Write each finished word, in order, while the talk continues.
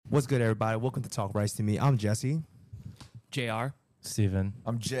What's good, everybody? Welcome to Talk Rice to Me. I'm Jesse. JR. Steven.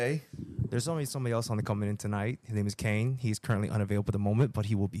 I'm Jay. There's only somebody else on the coming in tonight. His name is Kane. He's currently unavailable at the moment, but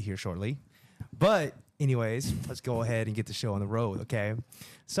he will be here shortly. But anyways, let's go ahead and get the show on the road, okay?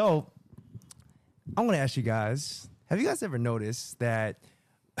 So I want to ask you guys, have you guys ever noticed that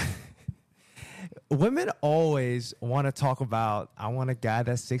women always want to talk about, I want a guy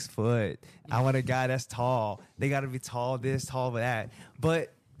that's 6 foot. I want a guy that's tall. They got to be tall this, tall that.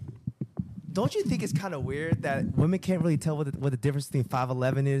 But don't you think it's kind of weird that women can't really tell what the difference between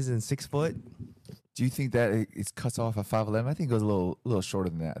 5'11" is and 6 foot? Do you think that it cuts off at 5'11"? I think it goes a little shorter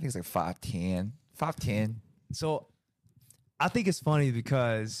than that. I think it's like 5'10". 5'10". So I think it's funny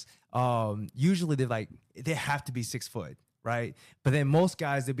because usually they have to be 6 foot, right? But then most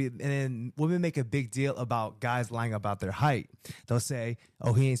guys, and then women make a big deal about guys lying about their height. They'll say,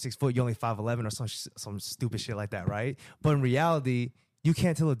 oh, he ain't 6 foot, you only 5'11" or some stupid shit like that, right? But in reality, you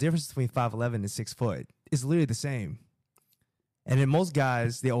can't tell the difference between 5'11" and 6 foot. It's literally the same. And then most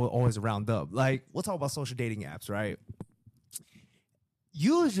guys, they always round up. Like, we'll talk about social dating apps, right?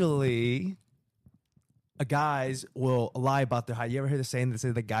 Usually, guys will lie about their height. You ever hear the saying that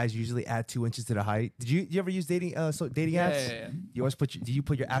says that guys usually add 2 inches to their height? Did you ever use dating apps? Yeah. You always do you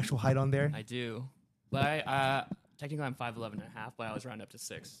put your actual height on there? I do. But technically I'm 5'11" and a half, but I always round up to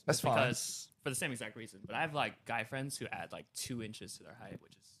 6. That's fine. Because for the same exact reason. But I have like guy friends who add like 2 inches to their height,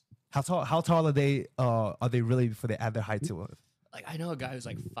 which is How tall are they? Are they really before they add their height to it? like I know a guy who's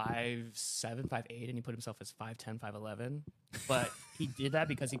like 5'7", 5'8", and he put himself as 5'10", 5'11". But he did that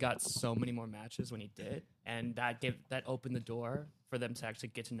because he got so many more matches when he did, and that opened the door for them to actually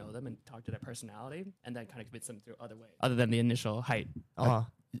get to know them and talk to their personality, and then kind of convince them through other ways other than the initial height.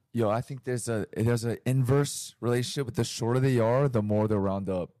 Yo, I think there's an inverse relationship. With the shorter they are, the more they'll round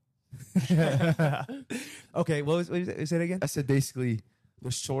up. Okay, what was it? Say it again. I said basically, the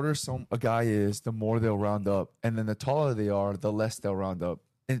shorter a guy is, the more they'll round up, and then the taller they are, the less they'll round up.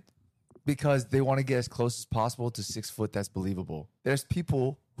 And because they want to get as close as possible to 6 foot, that's believable. There's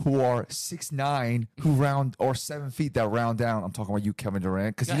people who are 6'9" who round, or 7 feet that round down. I'm talking about you, Kevin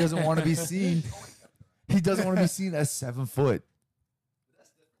Durant, because he doesn't want to be seen. He doesn't want to be seen as 7 foot.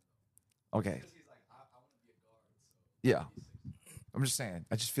 Okay. Yeah. I'm just saying.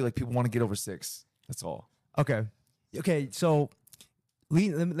 I just feel like people want to get over 6. That's all. Okay. So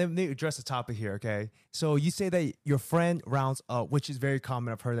let me address the topic here. Okay. So you say that your friend rounds up, which is very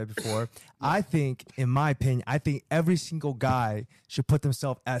common. I've heard that before. I think, in my opinion, every single guy should put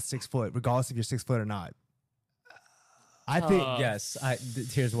themselves at 6 foot, regardless if you're 6 foot or not. I think Yes.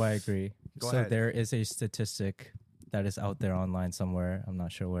 Here's why I agree. Go so ahead. there is a statistic that is out there online somewhere, I'm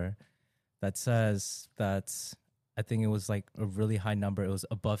not sure where, that says that I think it was like a really high number. It was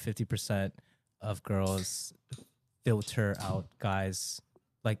above 50% of girls filter out guys.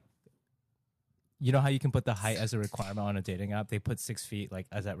 Like, you know how you can put the height as a requirement on a dating app? They put 6 feet like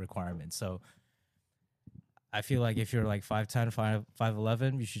as that requirement. So I feel like if you're like 5'10",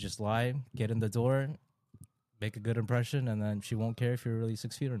 5'11", you should just lie, get in the door, make a good impression, and then she won't care if you're really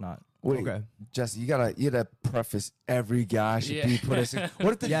 6 feet or not. Wait, Okay. Jesse, you gotta preface every guy should be put as 6.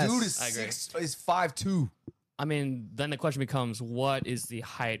 What if the Yes, dude is I agree. 5'2"? I mean, then the question becomes, what is the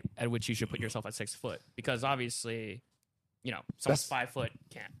height at which you should put yourself at 6 foot? Because obviously, someone's That's- 5 foot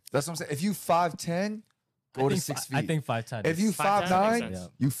can't. That's what I'm saying. If you 5'10", go to 6 feet. I think 5'10". If you 5'10" 5'9", makes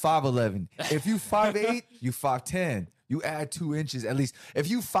sense. you 5'11". If you 5'8", you 5'10". You add 2 inches at least. If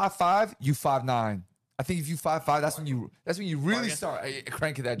you 5'5", you 5'9". I think if you 5'5", that's when you really start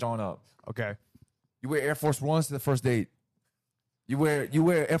cranking that joint up. okay. You wear Air Force Ones to the first date. You wear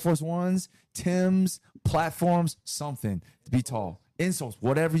Air Force Ones, Timbs, platforms, something to be tall. Insoles,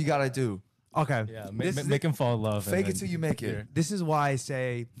 whatever you gotta do. Okay. Yeah, This- make him fall in love. Fake it till you make it. This is why I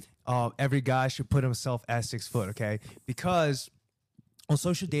say every guy should put himself at 6 foot, okay? Because on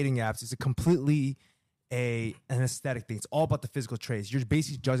social dating apps, it's a completely an aesthetic thing. It's all about the physical traits. You're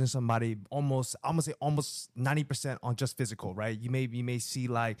basically judging somebody I'm gonna say almost 90% on just physical, right? You may see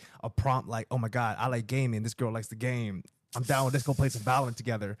like a prompt like, oh my God, I like gaming. This girl likes the game. I'm down. Let's go play some Valorant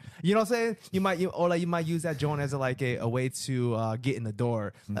together. You know what I'm saying? You might use that joint as a way to get in the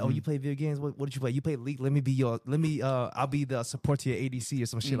door. Like, oh, you play video games? What did you play? You play League? I'll be the support to your ADC or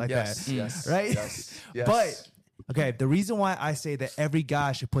some shit like Yes, that. yes, Right? yes, yes. But okay, the reason why I say that every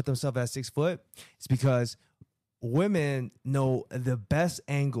guy should put themselves at 6 foot is because women know the best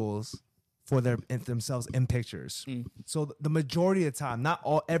angles for themselves in pictures. So the majority of the time, not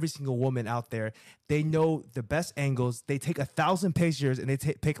every single woman out there, they know the best angles. They take 1,000 pictures and they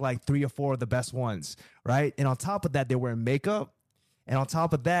pick like 3 or 4 of the best ones, right? And on top of that, they're wearing makeup. And on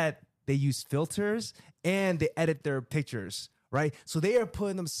top of that, they use filters and they edit their pictures, right? So they are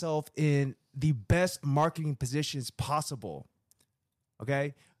putting themselves in the best marketing positions possible.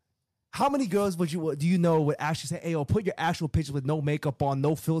 Okay. How many girls do you know would actually say, "Hey, yo, put your actual picture with no makeup on,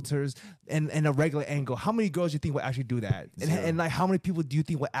 no filters, and a regular angle"? How many girls do you think would actually do that? And like, how many people do you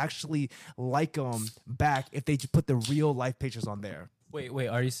think would actually like them back if they just put the real life pictures on there? Wait,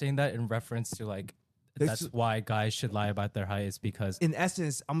 are you saying that in reference to like that's why guys should lie about their height is because In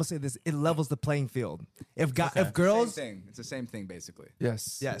essence, I'm gonna say this: it levels the playing field. If Okay. girls, Same thing. It's the same thing basically.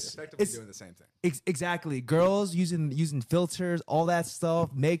 Yes. yes, Effectively it's doing the same thing. exactly girls using filters, all that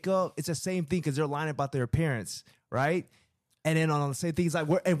stuff, makeup. It's the same thing because they're lying about their appearance, right? And then on the same things like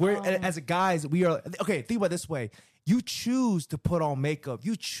we're as a guys, we are okay. Think about it this way: you choose to put on makeup,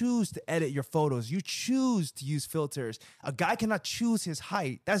 you choose to edit your photos, you choose to use filters. A guy cannot choose his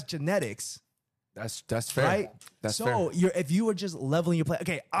height. That's genetics. That's fair. Right. That's so fair. if you were just leveling your play,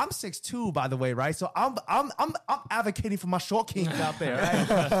 okay, I'm 6'2", by the way, right? So I'm advocating for my short kings out there,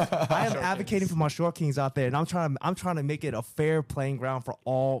 right? I am advocating for my short kings out there, and I'm trying to make it a fair playing ground for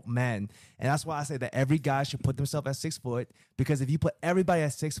all men, and that's why I say that every guy should put themselves at 6 foot, because if you put everybody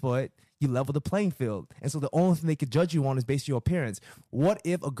at 6 foot, you level the playing field, and so the only thing they could judge you on is based on your appearance. What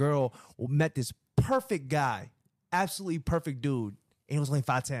if a girl met this perfect guy, absolutely perfect dude, and he was only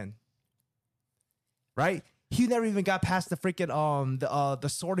 5'10"? Right? He never even got past the freaking the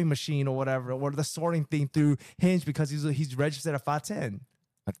sorting machine or whatever, or the sorting thing through Hinge because he's registered at 5'10".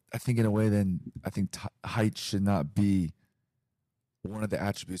 I think in a way, then I think height should not be one of the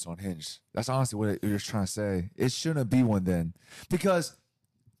attributes on Hinge. That's honestly what you're trying to say. It shouldn't be one then, because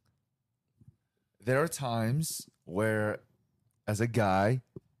there are times where, as a guy,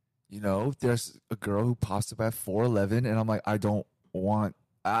 you know, there's a girl who pops up at 4'11", and I'm like, I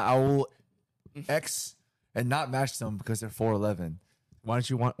will X and not match them because they're 4'11". Why don't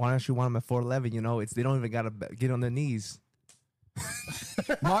you want them at 4'11"? You know, they don't even gotta get on their knees.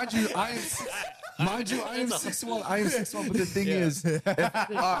 Mind you, I am 6'1". I am 6'1", but the thing is,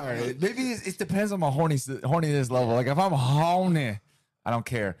 all right, maybe it depends on my horniness level. Like if I'm horny, I don't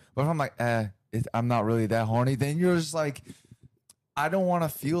care. But if I'm like, I'm not really that horny, then you're just like, I don't want to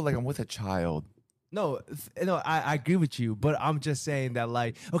feel like I'm with a child. No, I agree with you, but I'm just saying that,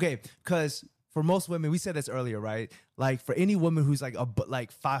 like, okay, because for most women, we said this earlier, right? Like for any woman who's like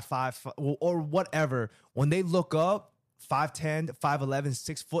 5'5" or whatever, when they look up 5'10", 5'11",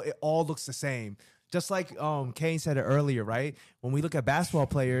 6 foot, it all looks the same. Just like Kane said it earlier, right? When we look at basketball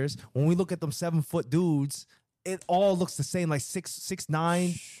players, when we look at them 7 foot dudes, it all looks the same, like 6'9",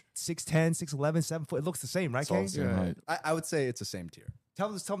 6'10", 6'11", 7 foot. It looks the same, right, Kane? Yeah. I would say it's the same tier. Tell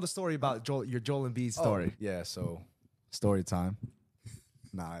them the story about your Joel Embiid story. Oh, yeah, so story time.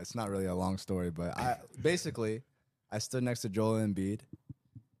 Nah, it's not really a long story, but I stood next to Joel Embiid.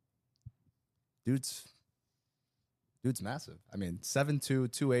 Dude's massive. I mean,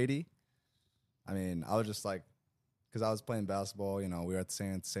 7'2", 280. I mean, I was just like, because I was playing basketball, you know, we were at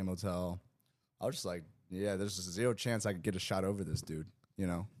the same hotel. I was just like, yeah, there's just zero chance I could get a shot over this dude, you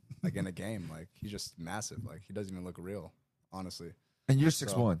know, like in a game. Like, he's just massive. Like, he doesn't even look real, honestly. And you're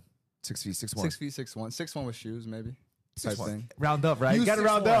 6'1", 6 feet, 6'1". 6 feet, 6'1", 6'1" with shoes, maybe. Type 6'1". thing. Round up, right? You got to 6'1".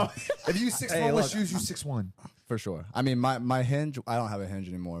 round up. If you 6'1" Hey, with look, shoes, you 6'1". For sure. I mean, my hinge, I don't have a hinge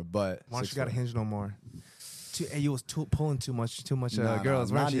anymore, but Why don't you got a 6'1". hinge no more? You was pulling too much Nah,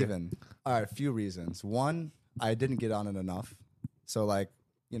 girls, nah, weren't not you? even. All right, a few reasons. One, I didn't get on it enough. So, like,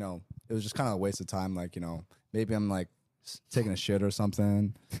 you know, it was just kind of a waste of time. Like, you know, maybe I'm like taking a shit or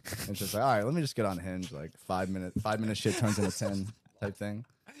something. And it's just like, all right, let me just get on Hinge. Like 5 minute shit turns into 10 type thing.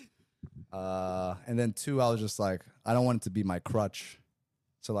 And then two, I was just like, I don't want it to be my crutch.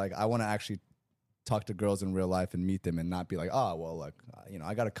 So like, I want to actually talk to girls in real life and meet them and not be like, oh, well, like, you know,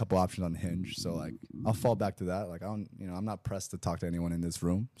 I got a couple options on Hinge. So like, I'll fall back to that. Like, I'm not pressed to talk to anyone in this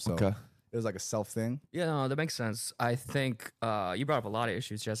room. So Okay. it was like a self thing. Yeah, no, that makes sense. I think you brought up a lot of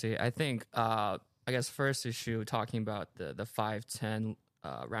issues, Jesse. I think I guess first issue talking about the 5'10"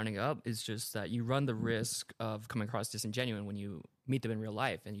 rounding up is just that you run the risk of coming across disingenuine when you meet them in real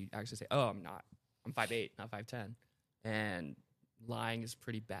life and you actually say, "Oh, I'm not. I'm 5'8", not 5'10", and lying is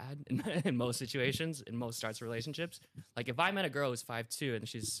pretty bad in most situations, in most starts of relationships. Like if I met a girl who's 5'2" and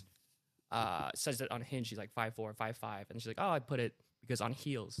she's says that on Hinge she's like 5'4", 5'5", and she's like, "Oh, I put it because on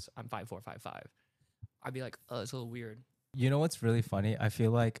heels I'm 5'4", 5'5", I'd be like, "Oh, it's a little weird." You know what's really funny? I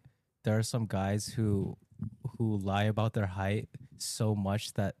feel like there are some guys who lie about their height so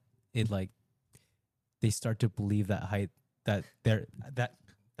much that it like they start to believe that height that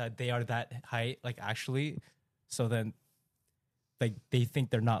they are that height like actually. So then like they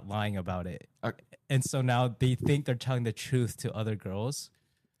think they're not lying about it. And so now they think they're telling the truth to other girls.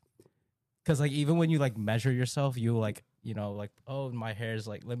 Cause like even when you like measure yourself, you like you know, like, oh, my hair is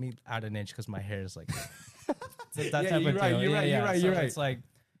like, let me add an inch because my hair is like that Yeah, type you're of right, deal. you're right, you're right, you're right. It's like,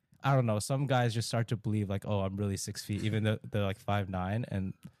 I don't know. Some guys just start to believe like, oh, I'm really 6 feet, even though they're like 5'9".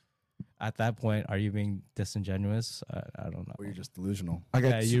 And at that point, are you being disingenuous? I don't know. Or you're just delusional. I got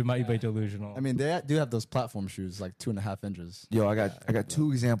Yeah, you might be delusional. I mean, they do have those platform shoes, like 2.5 inches. Yo, I got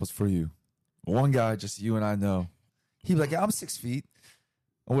two examples for you. One guy, just you and I know. He be like, yeah, I'm 6 feet.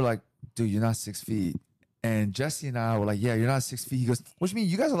 And we're like, dude, you're not 6 feet. And Jesse and I were like, yeah, you're not 6 feet. He goes, what do you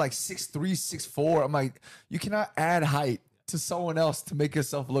mean? You guys are like 6'3", 6'4". I'm like, you cannot add height to someone else to make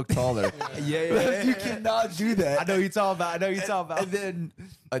yourself look taller. Yeah. You cannot do that. I know you're talking about. I know you're talking about. And then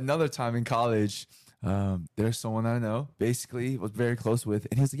another time in college, there's someone I know, basically was very close with,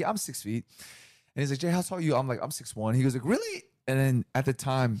 and he was like, yeah, I'm 6 feet. And he's like, Jay, how tall are you? I'm like, I'm 6'1". He goes like, really? And then at the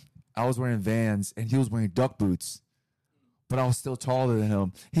time, I was wearing Vans, and he was wearing duck boots, but I was still taller than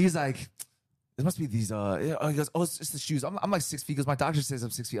him. He's like, it must be these, he goes, oh, it's the shoes. I'm like 6 feet because my doctor says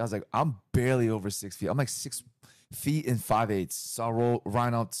I'm 6 feet. I was like, I'm barely over 6 feet. I'm like 6 feet and 5/8. So I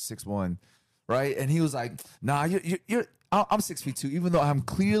ran out to 6'1", right? And he was like, nah, I'm 6 feet too, even though I'm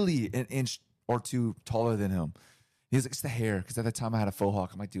clearly an inch or two taller than him. He was like, it's the hair. Because at the time I had a faux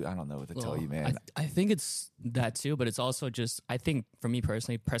hawk. I'm like, dude, I don't know what to tell you, man. I think it's that too, but it's also just, I think for me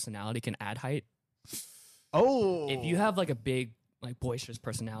personally, personality can add height. Oh, If you have like a big, like boisterous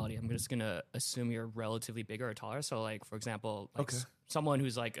personality, I'm just gonna assume you're relatively bigger or taller. So like, for example, like someone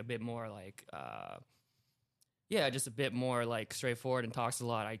who's like a bit more like, just a bit more like straightforward and talks a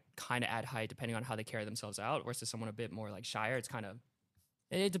lot, I kind of add height depending on how they carry themselves out. Versus someone a bit more like shyer, it's kind of,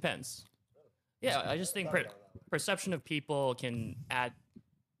 it depends. Yeah, I just think perception of people can add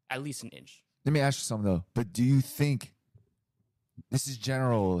at least an inch. Let me ask you something though. But do you think this is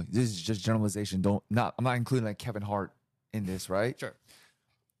general? This is just generalization. I'm not including like Kevin Hart in this, right? Sure.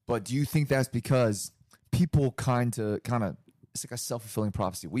 But do you think that's because people kind of it's like a self-fulfilling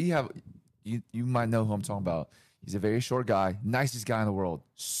prophecy? We have you might know who I'm talking about. He's a very short guy, nicest guy in the world.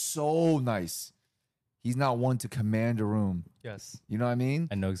 So nice. He's not one to command a room. Yes. You know what I mean?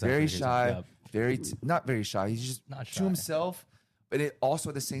 I know exactly Very what you're shy, talking about. not very shy. He's just Not to shy. himself. But it also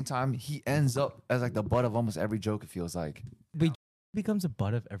at the same time, he ends up as like the butt of almost every joke. It feels like Becomes a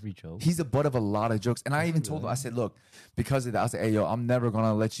butt of every joke. he's the butt of a lot of jokes. And I even told him, I said, look, because of that, I said, hey, yo, I'm never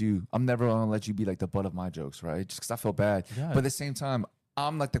gonna let you be like the butt of my jokes, right? Just because I feel bad. Yeah. But at the same time,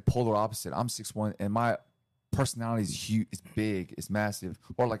 I'm like the polar opposite. I'm 6'1", and my personality is huge, it's big, it's massive,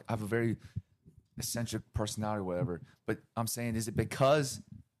 or like I have a very eccentric personality, or whatever. But I'm saying, is it because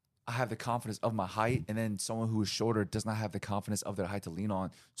I have the confidence of my height, and then someone who is shorter does not have the confidence of their height to lean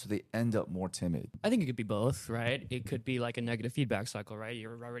on, so they end up more timid? I think it could be both, right? It could be like a negative feedback cycle, right?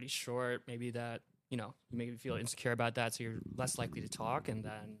 You're already short, maybe that, you maybe feel insecure about that, so you're less likely to talk, and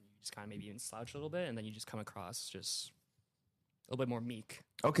then you just kind of maybe even slouch a little bit, and then you just come across just a little bit more meek.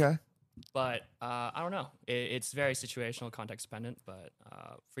 Okay. But I don't know. It's very situational, context dependent. But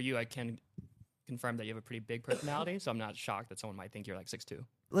for you, I can confirm that you have a pretty big personality, so I'm not shocked that someone might think you're like 6'2".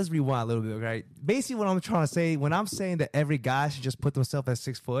 let's rewind a little bit, right? Basically, what I'm trying to say, when I'm saying that every guy should just put themselves at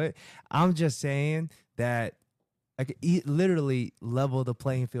 6 foot, I'm just saying that I could literally level the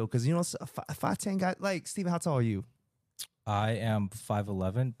playing field. Because, 5'10" guy, like, Steven, how tall are you? I am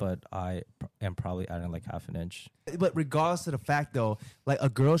 5'11", but I am probably adding like half an inch. But regardless of the fact, though, like, a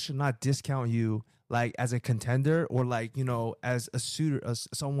girl should not discount you, like, as a contender or, like, as a suitor, as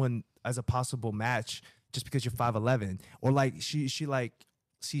someone, as a possible match just because you're 5'11". Or, like, she like,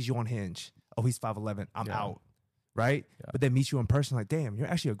 sees you on Hinge. Oh, he's 5'11". I'm out. Right? Yeah. But then meets you in person, like, damn, you're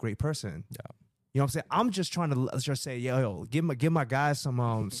actually a great person. Yeah. You know what I'm saying? I'm just trying to just say, yo, give my guys some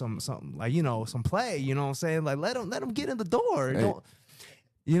like, some play. You know what I'm saying? Like, let them get in the door. Hey. Don't,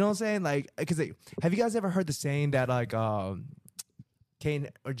 you know what I'm saying? Like, because have you guys ever heard the saying that, like, Kane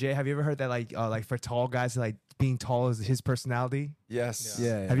or Jay, have you ever heard that, like for tall guys, like, being tall is his personality? Yes.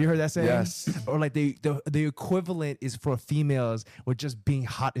 Yeah. Have you heard that saying? Yes. Or like the equivalent is for females with just being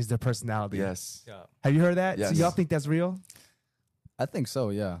hot is their personality. Yes. Yeah. Have you heard that? Yes. So y'all think that's real? I think so,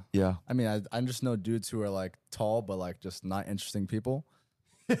 yeah. Yeah. I mean, I just know dudes who are like tall, but like just not interesting people.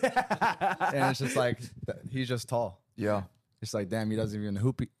 And it's just like, he's just tall. Yeah. It's like, damn, he doesn't even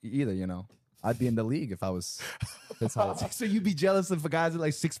hoop either, I'd be in the league if I was this tall. So you'd be jealous if a guy's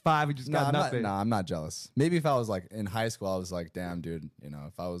like 6'5" and just got nothing. I'm not jealous. Maybe if I was like in high school, I was like, damn, dude,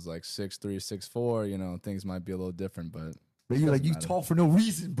 if I was like 6'3", 6'4", things might be a little different, but But you're like, you matter. tall for no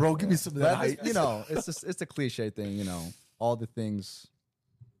reason, bro. Give me some of that height. it's a cliche thing, all the things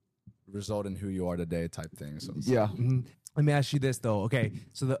result in who you are today type thing. So it's Yeah. Mhm. Let me ask you this though. Okay,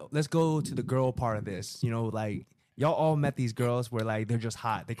 so let's go to the girl part of this. Like, y'all all met these girls where, like, they're just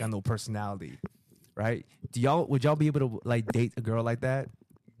hot, they got no personality, right? Would y'all be able to like date a girl like that?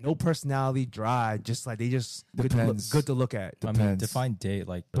 No personality, dry, just like they just Depends. good to look at. I mean, Depends. define date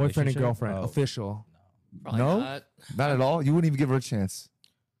like Boyfriend and relationship? girlfriend, Oh, official. Probably No? not. Not at all. You wouldn't even give her a chance.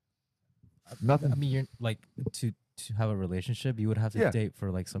 Nothing. I mean, you're like to have a relationship, you would have to Yeah. date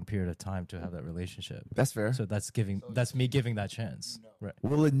for like some period of time to have that relationship. That's fair. So that's me giving that chance. Right.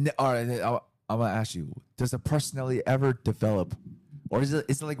 Will it? All right. I'm gonna ask you: does the personality ever develop, or is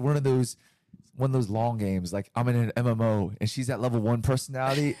it like one of those long games? Like I'm in an MMO and she's at level 1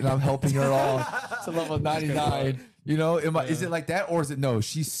 personality, and I'm helping her all to level 99. You know, is it like that, or is it no?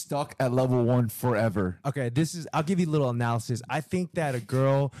 She's stuck at level 1 forever. Okay, I'll give you a little analysis. I think that a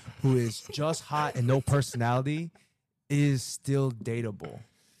girl who is just hot and no personality is still dateable.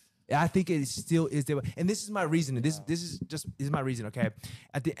 I think it still is dateable. And this is my reason. This is my reason, okay?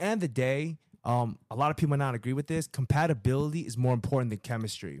 At the end of the day, a lot of people might not agree with this. Compatibility is more important than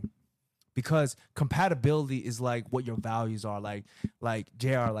chemistry. Because compatibility is like what your values are. Like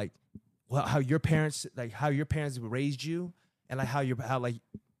JR, like well, how your parents raised you, and like how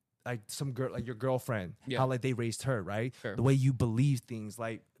some girl, like your girlfriend, Yeah. how like they raised her, right? Sure. The way you believe things,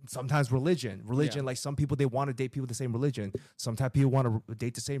 like sometimes religion, Yeah. like some people, they want to date people with the same religion. Sometimes people want to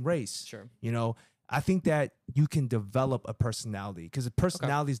date the same race. Sure. You know, I think that you can develop a personality because a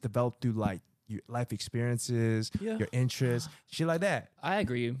personality is developed through like your life experiences, Yeah. your interests, shit like that. I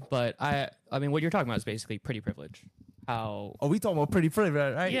agree, but I mean, what you're talking about is basically pretty privilege. How Oh, we talking about pretty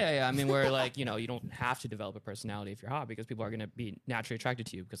right? yeah, I mean, where like you don't have to develop a personality if you're hot because people are gonna be naturally attracted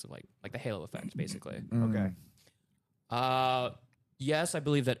to you because of like the halo effect, basically. Okay. Yes, I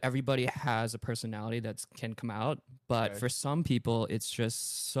believe that everybody has a personality that can come out, but Okay. for some people, it's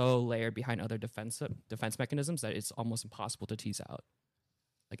just so layered behind other defense mechanisms that it's almost impossible to tease out.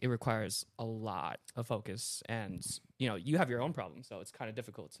 Like it requires a lot of focus, and you have your own problems, so it's kind of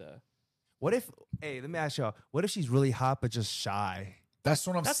difficult to. What if? Hey, let me ask y'all. What if she's really hot but just shy? That's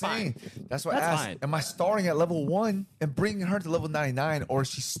what I'm That's saying. That's what I That's asked. fine. Am I starting at level 1 and bringing her to level 99, or is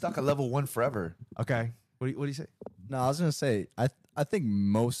she stuck at level 1 forever? Okay. What do you say? No, I was gonna say I think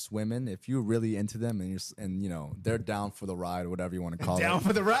most women, if you're really into them and they're down for the ride, whatever you want to call Down it.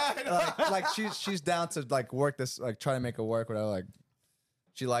 for the ride. Like she's down to like work this, like try to make it work, whatever. Like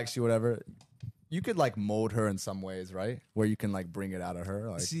she likes you, whatever. You could like mold her in some ways, right? Where you can like bring it out of her,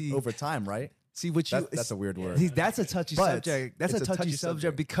 like See- over time, right? See what you. That's a weird word. See, that's a touchy But subject. That's a it's touchy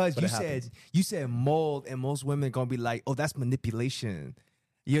subject because but you it said happens. you said mold, and most women gonna be like, "Oh, that's manipulation."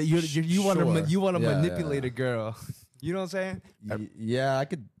 You want Sure. to Yeah, manipulate yeah. a girl. You know what I'm saying? Yeah,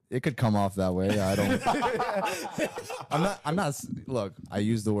 it could come off that way. I don't. I'm not. Look, I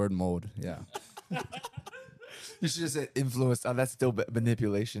use the word mold. Yeah. You should have said influence. That's still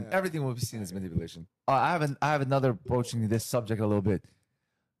manipulation. Everything will be seen as manipulation. I have another approaching this subject a little bit.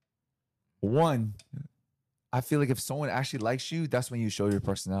 One, I feel like if someone actually likes you, that's when you show your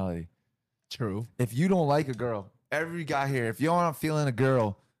personality. True. If you don't like a girl, every guy here, if y'all aren't feeling a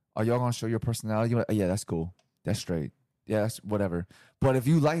girl, are y'all gonna show your personality? You're like, oh, yeah, that's cool. That's straight. Yeah, that's whatever. But if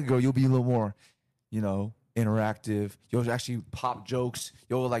you like a girl, you'll be a little more, interactive. You'll actually pop jokes.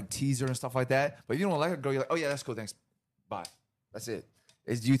 You'll like tease her and stuff like that. But if you don't like a girl, you're like, oh yeah, that's cool. Thanks. Bye. That's it.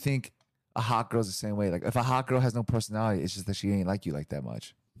 Do you think a hot girl's the same way? Like if a hot girl has no personality, it's just that she ain't like you like that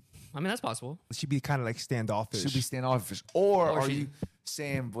much. I mean, that's possible. She'd be kind of like standoffish, She'll be standoffish. Or are she- you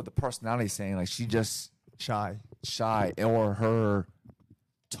saying what the personality is saying? Like she just shy. shy, or her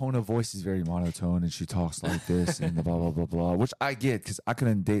tone of voice is very monotone and she talks like this and blah blah blah blah, which I get because I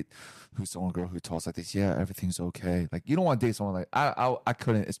couldn't date someone girl who talks like this. Yeah, everything's okay. Like you don't want to date someone like I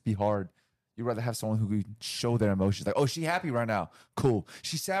couldn't. It's be hard. You'd rather have someone who could show their emotions. Like, oh, she happy right now. Cool.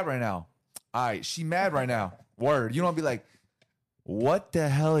 She's sad right now. All right. She mad right now. Word. You don't be like, what the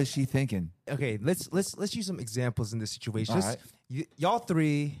hell is she thinking? Okay, let's use some examples in this situation. All right. Y'all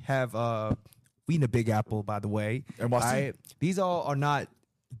three have we in the Big Apple, by the way. NYC. These all are not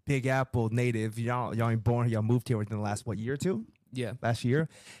Big Apple native. Y'all ain't born here. Y'all moved here within the last year or two? Yeah. Last year.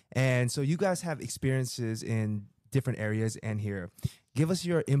 And so you guys have experiences in different areas and here. Give us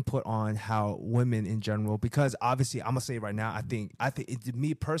your input on how women in general, because obviously I'm gonna say right now, I think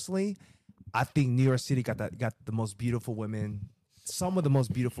me personally, I think New York City got the most beautiful women, some of the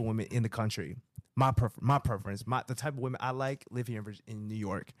most beautiful women in the country. My preference, the type of women I like live here in New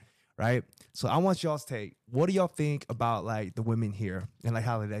York, right? So I want y'all's take. What do y'all think about like the women here and like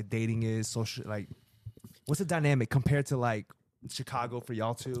how like dating is, social, like what's the dynamic compared to like Chicago for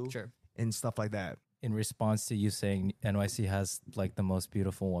y'all two, Sure. and stuff like that? In response to you saying NYC has like the most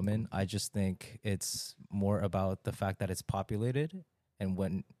beautiful woman, I just think it's more about the fact that it's populated, and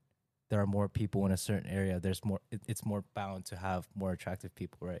when there are more people in a certain area, there's more. It's more bound to have more attractive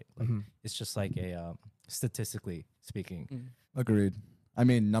people, right? Like it's just like a statistically speaking. Agreed. I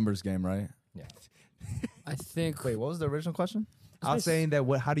mean, numbers game, right? Yeah. I think. Wait, what was the original question? I was saying that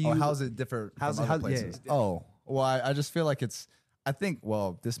how do you how's it differ how's from it- other how- yeah. places? Oh, well, I just feel like I think,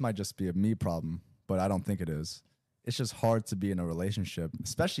 well, this might just be a me problem, but I don't think it is. It's just hard to be in a relationship,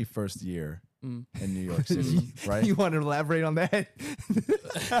 especially first year in New York City, right? you want to elaborate on that?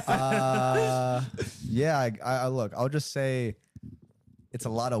 Yeah, I look, I'll just say it's a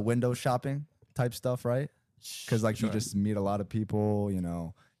lot of window shopping type stuff, right? Because like you just meet a lot of people, you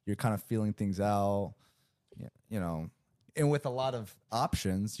know, you're kind of feeling things out, you know, and with a lot of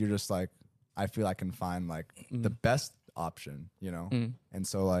options, you're just like, I feel I can find like the best option, you know, and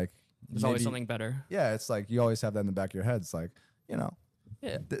so like There's always something better. Yeah, it's like you always have that in the back of your head. It's like, you know,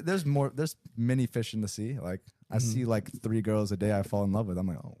 Yeah. there's many fish in the sea. Like I see like 3 girls a day I fall in love with. I'm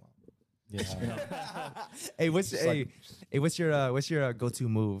like, oh wow. Yeah. Hey, what's your go-to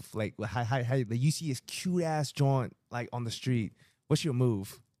move? Like how like you see this cute ass joint like on the street. What's your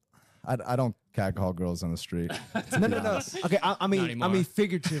move? I don't catcall girls on the street. No. Okay, I mean anymore.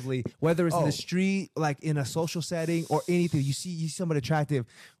 figuratively, whether it's in Oh. the street, like in a social setting, or anything. You see somebody attractive.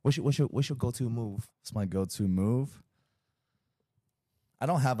 What's your go-to move? It's my go-to move. I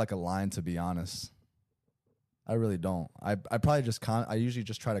don't have like a line, to be honest. I really don't. I probably just I usually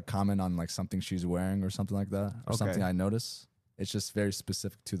just try to comment on like something she's wearing or something like that, or Okay. something I notice. It's just very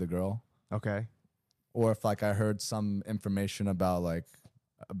specific to the girl. Okay. Or if like I heard some information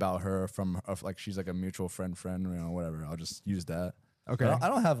about her from like she's like a mutual friend, you know, whatever. I'll just use that. Okay. I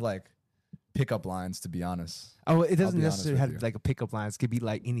don't have like pickup lines, to be honest. Oh, it doesn't be honest necessarily with have you. like a pickup line. It could be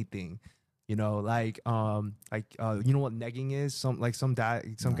like anything, you know, like you know what negging is? Some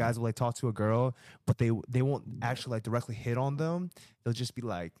guys will like talk to a girl, but they won't actually like directly hit on them. They'll just be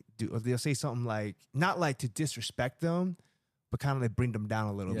like, they'll say something like not like to disrespect them, but kind of like bring them down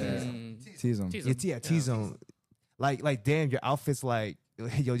a little bit. Tease them. Tease them. Like damn, your outfit's like.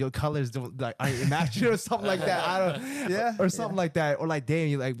 Your colors don't like I match you or something like that. I don't, or something like that, or like damn,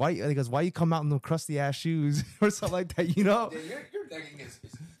 you like why? Because why you come out in them crusty ass shoes or something like that, you know? Your negging is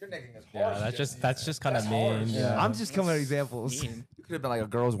Yeah, that's just kind of mean. Yeah. I'm just coming with examples. Mean. You could have been like a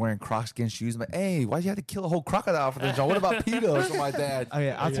girl's wearing Croc skin shoes. I'm like, hey, why'd you have to kill a whole crocodile for this, John? What about PETA or something like that?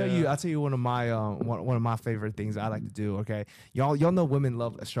 Okay, I'll tell you one of my one of my favorite things I like to do. Okay, y'all know women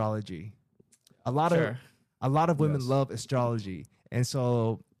love astrology. A lot of women love astrology, and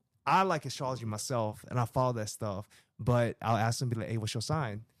so I like astrology myself, and I follow that stuff. But I'll ask them, be like, "Hey, what's your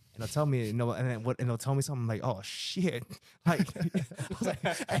sign?" And they'll tell me, you know, and they'll tell me something like, "Oh shit!" Like I was like,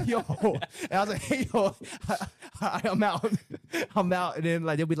 "Hey yo," and I was like, "Hey yo, I'm out, I'm out." And then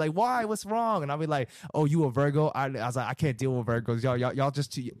like they'll be like, "Why? What's wrong?" And I'll be like, "Oh, you a Virgo?" I was like, "I can't deal with Virgos, y'all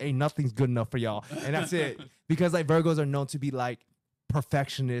just ain't nothing's good enough for y'all," and that's it. Because like Virgos are known to be like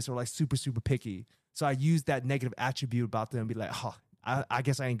perfectionists or like super picky. So I use that negative attribute about them and be like, "Oh, I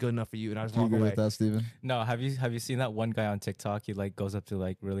guess I ain't good enough for you," and I just Do you walk agree away. with that, Steven? No, have you seen that one guy on TikTok? He like goes up to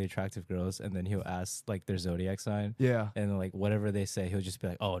like really attractive girls and then he'll ask like their zodiac sign. Yeah. And like whatever they say, he'll just be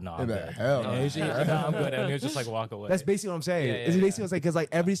like, "Oh no, I'm He'll be good." like, "Hell Yeah, no." he's just like, "No, I'm good," and he'll just like walk away. That's basically what I'm saying. Yeah, It's yeah, basically what I'm saying because like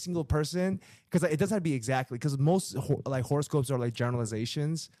every single person, because like, it doesn't have to be exactly because most like horoscopes are like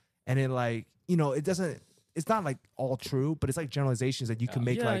generalizations, and then like you know it doesn't. It's not like all true, but it's like generalizations that you can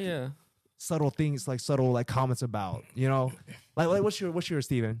make like subtle things, like subtle like comments about. You know, like what's your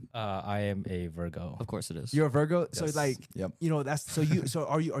Steven? I am a Virgo. Of course it is. You're a Virgo, so Yes. like Yep. you know that's so you so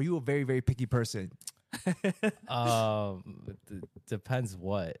are you a very picky person? Depends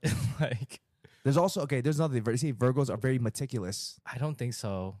what. Like, There's also there's another thing. They say Virgos are very meticulous. I don't think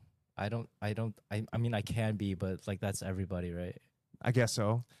so. I mean, I can be, but like that's everybody, right? I guess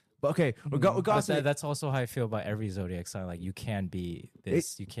so. But okay, But regardless, that's also how I feel about every zodiac sign. Like you can be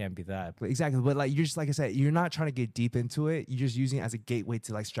this, you can be that. exactly. But like you're just like I said, you're not trying to get deep into it. You're just using it as a gateway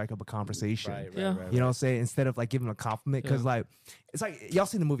to like strike up a conversation. Yeah. You know what I'm saying? Instead of like giving a compliment, because Yeah. like it's like y'all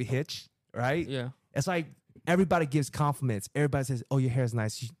seen the movie Hitch, right? Yeah. It's like everybody gives compliments. Everybody says, "Oh, your hair is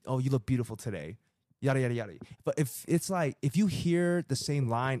nice. You look beautiful today." Yada yada yada. But if it's like if you hear the same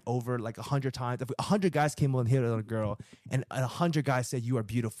line over like 100 times, if 100 guys came on and hit on a girl, and 100 guys said you are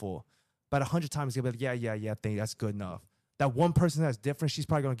beautiful, but 100 times you'll be like, yeah, I think that's good enough. That one person that's different, she's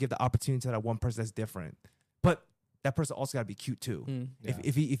probably gonna give the opportunity to that one person that's different. But that person also gotta be cute too.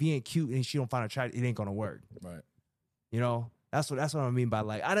 If he ain't cute and she don't find her attractive, it ain't gonna work. Right. You know, that's what I mean by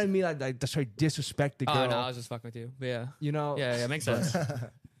like I didn't mean like to try to disrespect the girl. Oh no, I was just fucking with you. But yeah. You know, Yeah, makes sense.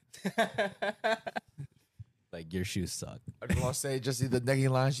 Like your shoes suck. I just want to say, just the negging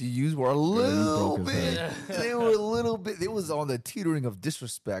lines you used were a little broke his bit. They were a little bit. It was on the teetering of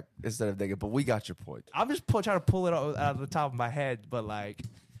disrespect instead of negative. But we got your point. I'm just trying to pull it out of the top of my head, but like,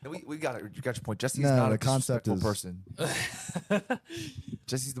 We got it. You got your point. Jesse's No, not the a concept disrespectful is- person.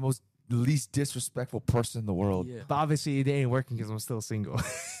 Jesse's the least disrespectful person in the world. Yeah. but obviously it ain't working because I'm still single.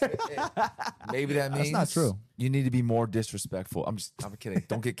 Maybe that means That's not true. You need to be more disrespectful. I'm kidding.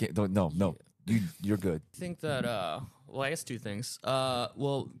 Don't get no. You're good. I think that well, I guess two things.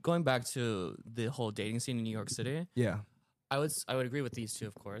 Well, going back to the whole dating scene in New York City, Yeah. I would agree with these two,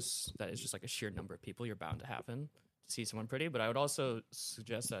 of course. That it's just like a sheer number of people you're bound to happen to see someone pretty. But I would also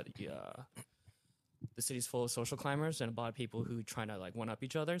suggest that the city's full of social climbers and a lot of people who try to like one up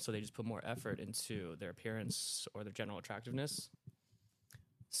each other, so they just put more effort into their appearance or their general attractiveness.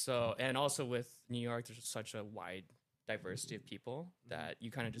 So, and also with New York, there's such a wide diversity of people that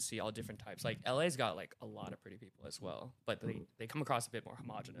you kind of just see all different types. Like LA's got like a lot of pretty people as well, but they come across a bit more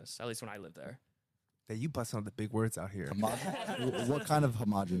homogenous. At least when I lived there. That you bust some of the big words out here. What kind of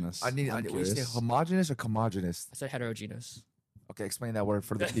homogenous? I need. I'm What you say, curious. homogenous or homogenous? I said heterogeneous. Okay, explain that word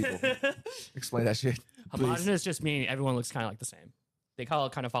for the people. Explain that shit. Please. Homogenous just meaning everyone looks kind of like the same. They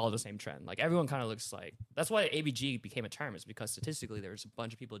kind of follow the same trend. Like everyone kind of looks like. That's why ABG became a term, is because statistically there's a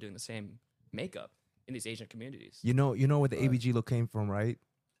bunch of people doing the same makeup in these Asian communities. You know where the ABG look came from, right?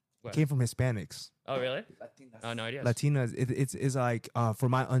 What? Came from Hispanics. Oh really? Oh no idea. Latinas. It's like,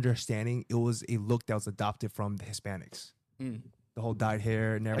 from my understanding, it was a look that was adopted from the Hispanics. Mm. The whole dyed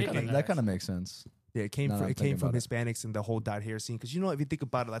hair and didn't everything. know That kind of makes sense. Yeah, it came Now from that I'm it came thinking from about it. Hispanics and the whole dyed hair scene. Because if you think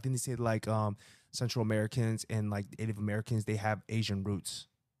about it, I think they say like Central Americans and like Native Americans, they have Asian roots.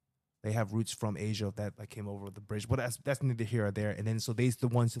 They have roots from Asia that like came over the bridge. But that's neither here or there. And then so they's the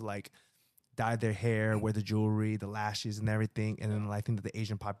ones who like dye their hair, wear the jewelry, the lashes, and everything. And then I think that the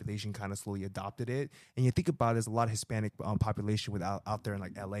Asian population kind of slowly adopted it. And you think about it, there's a lot of Hispanic population out there in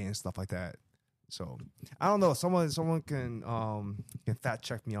like LA and stuff like that. So I don't know. Someone can fact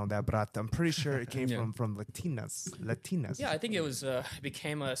check me on that, but I'm pretty sure it came Yeah. from Latinas. Yeah, I think it was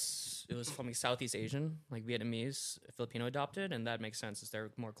it was from like Southeast Asian, like Vietnamese, Filipino adopted, and that makes sense as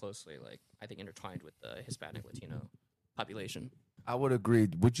they're more closely like I think intertwined with the Hispanic Latino population. I would agree.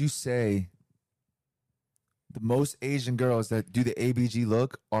 Would you say the most Asian girls that do the ABG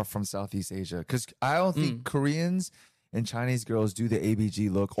look are from Southeast Asia? Because I don't think Koreans and Chinese girls do the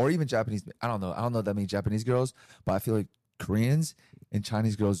ABG look, or even Japanese. I don't know that many Japanese girls, but I feel like Koreans and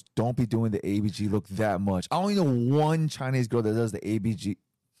Chinese girls don't be doing the ABG look that much. I only know one Chinese girl that does the ABG.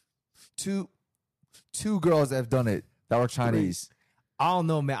 Two girls that have done it that were Chinese. I don't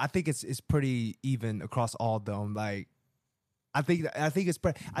know, man. I think it's pretty even across all of them. Like, I think it's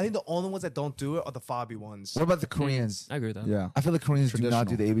pretty. I think the only ones that don't do it are the Fabi ones. What about the Koreans? I agree with that. Yeah. I feel like Koreans do not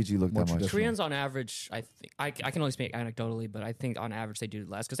do the ABG look More that much. traditional. Koreans on average, I think I can only speak anecdotally, but I think on average they do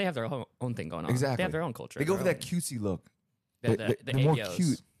less because they have their own thing going on. Exactly. They have their own culture. They go for their that cutesy look. own- They're the more Aeos.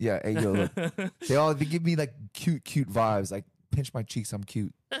 cute. Yeah, Ayo look. They give me like cute vibes. Like pinch my cheeks, I'm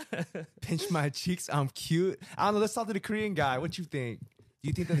cute. Pinch my cheeks, I'm cute. I don't know. Let's talk to the Korean guy. What you think? Do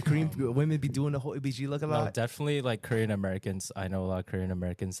you think that the Korean women be doing the whole ABG look a No, lot? definitely like Korean Americans. I know a lot of Korean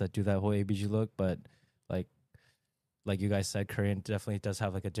Americans that do that whole ABG look, but like you guys said, Korean definitely does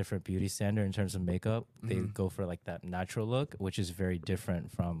have like a different beauty standard in terms of makeup. They go for like that natural look, which is very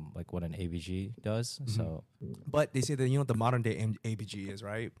different from like what an ABG does. So But they say that what the modern day ABG is,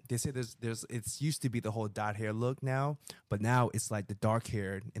 right? They say there's it's used to be the whole dyed hair look now, but now it's like the dark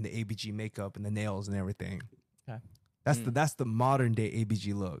hair and the ABG makeup and the nails and everything. Okay. That's the modern day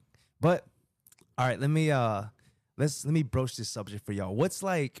ABG look. But all right, let me broach this subject for y'all. What's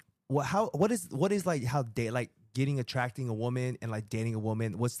like what is like how attracting a woman and like dating a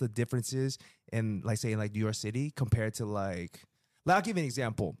woman? What's the differences in like say in like New York City compared to like I'll give you an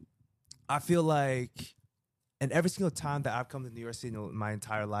example. I feel like, and every single time that I've come to New York City in my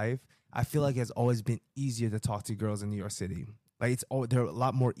entire life, I feel like it's always been easier to talk to girls in New York City. Like they're a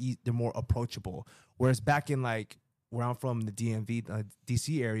lot more they're more approachable. Whereas back in like where I'm from, the DMV,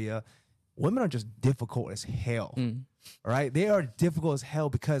 DC area, women are just difficult as hell. All right, they are difficult as hell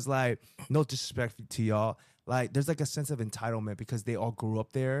because like no disrespect to y'all, like there's like a sense of entitlement because they all grew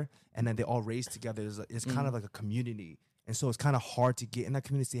up there and then they all raised together. It's kind of like a community. And so it's kind of hard to get in that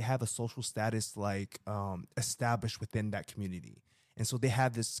community. They have a social status like established within that community, and so they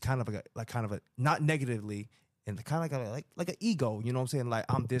have this kind of a not negatively, and kind of like an ego. You know what I'm saying? Like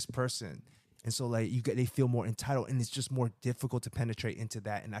I'm this person, and so like they feel more entitled, and it's just more difficult to penetrate into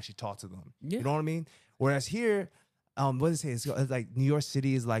that and actually talk to them. Yeah. You know what I mean? Whereas here, what does it say? It's like New York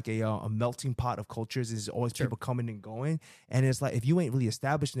City is like a melting pot of cultures. There's always people coming and going, and it's like if you ain't really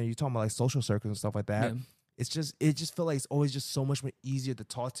established in there, you're talking about like social circles and stuff like that. Yeah. it just feel like it's always just so much more easier to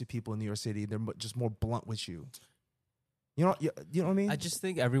talk to people in New York City. They're just more blunt with you. You know what I mean? I just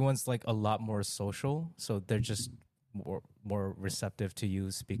think everyone's like a lot more social, so they're just more receptive to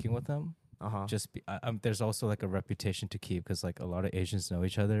you speaking with them. There's also like a reputation to keep because like a lot of Asians know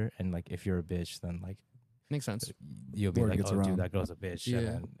each other, and like if you're a bitch, then like Makes sense. you'll be Word like, gets oh, around. dude, that girl's a bitch, Yeah. and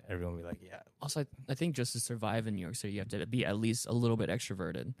then everyone will be like, yeah, Also, I think just to survive in New York City, you have to be at least a little bit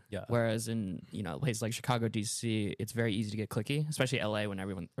extroverted. yeah. Whereas in places like Chicago, DC, it's very easy to get cliquey, especially LA when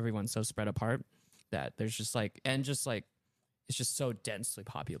everyone's so spread apart that there's just like it's just so densely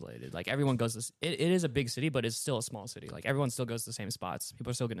populated. Like everyone goes this. It is a big city, but it's still a small city. Like everyone still goes to the same spots.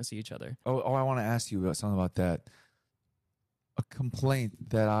 People are still going to see each other. Oh, I want to ask you about something about that. A complaint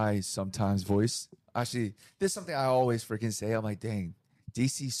that I sometimes voice. Actually, there's something I always freaking say. I'm like, dang,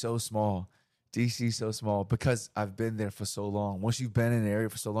 DC's so small. DC's so small because I've been there for so long. Once you've been in an area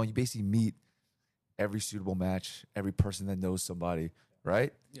for so long, you basically meet every suitable match, every person that knows somebody,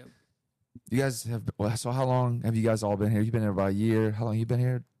 right? Yep. You guys have, so how long have you guys all been here? You've been here about a year. How long you been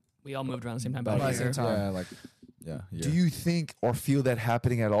here? We all moved around the same time. About About the a same year. time. Yeah, like yeah. Do you think or feel that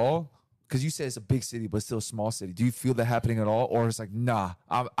happening at all? Because you said it's a big city, but still a small city. Do you feel that happening at all? Or it's like, nah,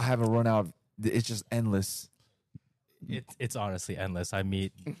 I haven't run out. It's just endless. It's honestly endless. I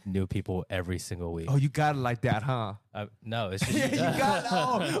meet new people every single week. Oh, you got it like that, huh? No, it's just You got it.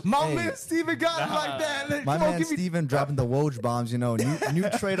 Oh, my Hey. man Steven got it like that. My Come on, man give me- Steven dropping the Woj bombs, new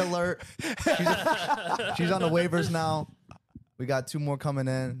trade alert. She's on the waivers now. We got 2 more coming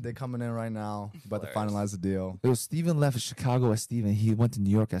in. They're coming in right now. About to finalize the deal. It was Steven left Chicago as Steven. He went to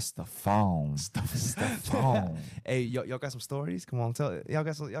New York as Stephon. Stephon. Hey, y'all got some stories? Come on, tell y'all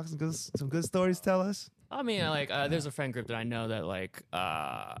got some good stories. To tell us. I mean, like, there's a friend group that I know that like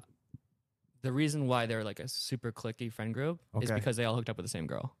the reason why they're like a super cliquey friend group is Okay. because they all hooked up with the same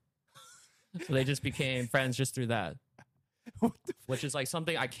girl. So they just became friends just through that. Which is like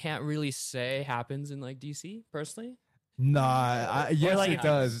something I can't really say happens in like DC personally. Nah, yes like, it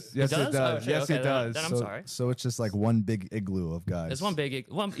does. Yes it does? does. Oh, shit, Yes okay, it does. then I'm sorry. So it's just like one big igloo of guys. There's one yeah,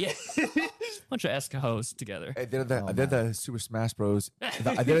 bunch of Eskimos together. Hey, they're Oh, they're the Super Smash Bros. They're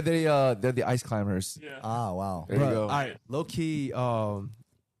the ice climbers. Yeah. Ah, wow. There you go. All right, low key,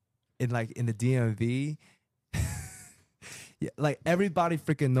 in the DMV, yeah, like everybody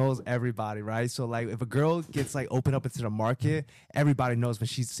freaking knows everybody, right? So like, if a girl gets like opened up into the market, everybody knows when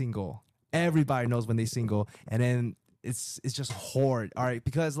she's single. Everybody knows when they single, and then it's just horrid. All right,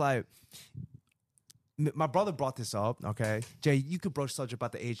 because like. My brother brought this up, okay? Jay, you could broach the subject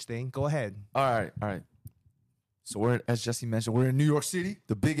about the age thing. Go ahead. All right. So we're, as Jesse mentioned, we're in New York City,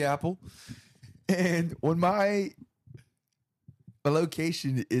 the Big Apple, and when my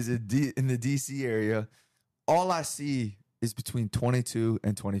location is in the DC area, all I see is between 22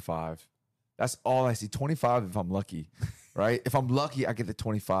 and 25. That's all I see. 25 if I'm lucky, right? If I'm lucky, I get the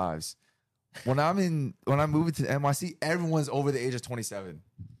 25s. When I'm moving to NYC, everyone's over the age of 27.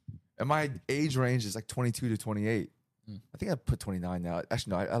 And my age range is like 22 to 28. I think I put 29 now.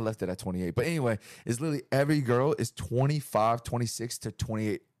 Actually, no, I left it at 28. But anyway, it's literally every girl is 25, 26 to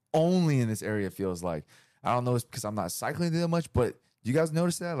 28 only in this area, it feels like. I don't know, it's because I'm not cycling that much, but do you guys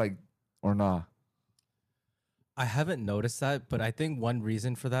notice that? Like, or nah? I haven't noticed that, but I think one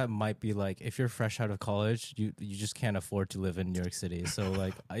reason for that might be like if you're fresh out of college, you just can't afford to live in New York City. So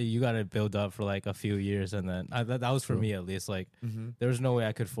like you got to build up for like a few years, and then that was for me at least. Like there was no way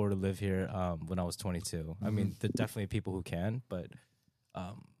I could afford to live here when I was 22. I mean, there are definitely people who can, but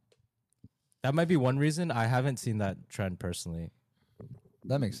that might be one reason. I haven't seen that trend personally.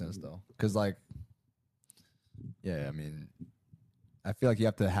 That makes sense though, because like, yeah, I mean, I feel like you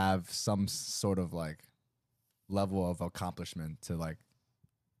have to have some sort of like level of accomplishment to like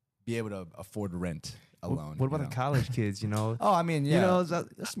be able to afford rent alone. What about you the know? college kids, you know? Oh, I mean, yeah, You know,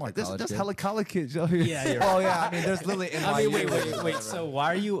 that's smart There's college kid. hella college kids out here. Yeah, you're Oh yeah, I mean, there's literally. I mean, NYU. wait. So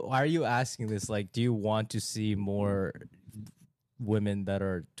why are you asking this? Like, do you want to see more women that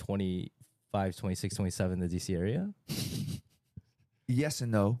are 25, 26, 27 in the DC area? Yes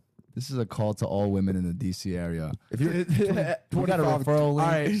and no. This is a call to all women in the DC area. If you're We got a referral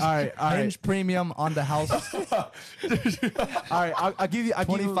link. All right. Hinge premium on the house. All right, I'll give you.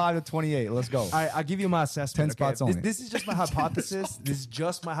 25 to 28. Let's go. All right, I'll give you my assessment. 10 spots This- only. This is just my hypothesis. This is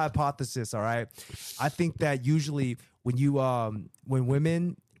just my hypothesis. All right. I think that usually when when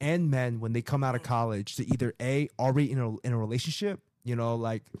women and men when they come out of college to either already in a relationship, you know,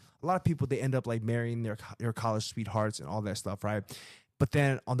 like a lot of people they end up like marrying their college sweethearts and all that stuff, right? But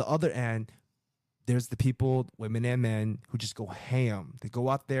then on the other end, there's the people, women and men, who just go ham. They go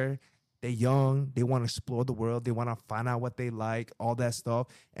out there, they're young, they want to explore the world, they want to find out what they like, all that stuff,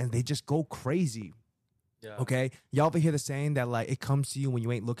 and they just go crazy. Yeah. Okay, y'all ever hear the saying that like it comes to you when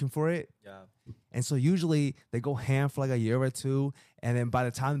you ain't looking for it? Yeah. And so usually they go ham for like a year or two, and then by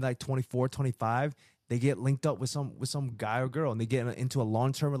the time they're like 24, 25, they get linked up with some guy or girl, and they get into a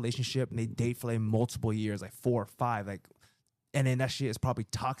long-term relationship, and they date for like multiple years, like 4 or 5, like, and then that shit is probably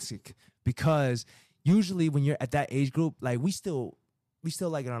toxic because usually when you're at that age group, like we still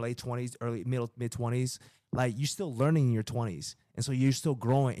like in our late 20s, early mid 20s, like you're still learning in your 20s, and so you're still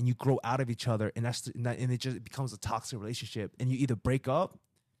growing, and you grow out of each other, and and it just becomes a toxic relationship, and you either break up.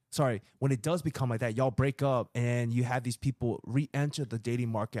 Sorry, when it does become like that, y'all break up and you have these people re-enter the dating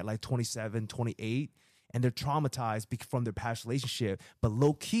market at like 27, 28, and they're traumatized from their past relationship. But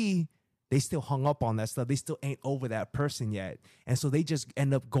low key, they still hung up on that stuff. They still ain't over that person yet. And so they just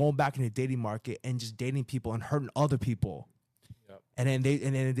end up going back in the dating market and just dating people and hurting other people. Yep. And then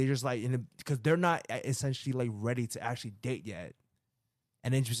they just like, because they're not essentially like ready to actually date yet.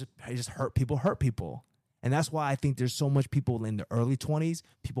 And then just hurt people. And that's why I think there's so much people in the early 20s,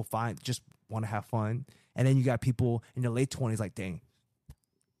 people just want to have fun. And then you got people in the late 20s like, dang,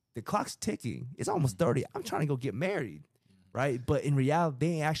 the clock's ticking. It's almost 30. I'm trying to go get married, right? But in reality,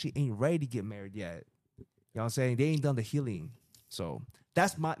 they actually ain't ready to get married yet. You know what I'm saying? They ain't done the healing. So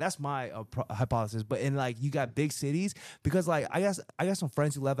that's my hypothesis. But in like, you got big cities, because like I got some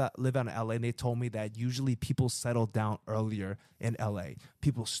friends who live out in LA, and they told me that usually people settle down earlier in LA.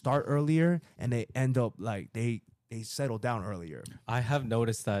 People start earlier and they end up like they settle down earlier. I have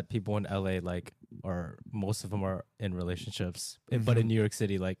noticed that people in LA, like, or most of them are in relationships, but in New York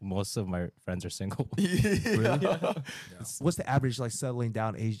City, like, most of my friends are single. Really? What's the average like settling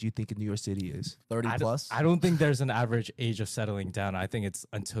down age do you think in New York City is? 30 plus. I don't think there's an average age of settling down. I think it's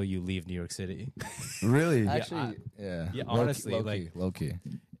until you leave New York City. Really? Actually, yeah. Honestly, low key.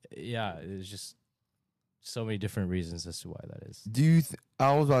 Yeah, it's just so many different reasons as to why that is. Do you?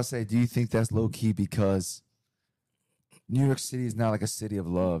 I was about to say, do you think that's low key because New York City is not like a city of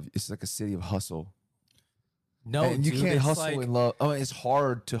love? It's like a city of hustle. No, and you dude, can't it's hustle like, in love. Oh, it's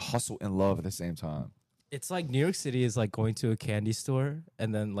hard to hustle in love at the same time. It's like New York City is like going to a candy store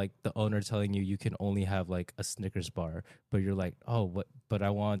and then like the owner telling you can only have like a Snickers bar, but you're like, oh, what? But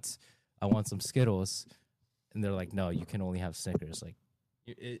I want some Skittles, and they're like, no, you can only have Snickers. Like,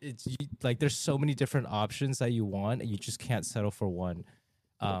 like there's so many different options that you want, and you just can't settle for one,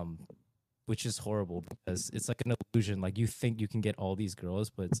 which is horrible because it's like an illusion. Like you think you can get all these girls,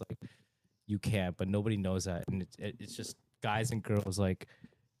 but it's like you can't. But nobody knows that, and it's just guys and girls like.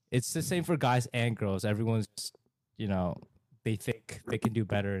 It's the same for guys and girls. Everyone's just, they think they can do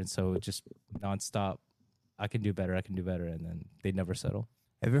better. And so just nonstop, I can do better. And then they never settle.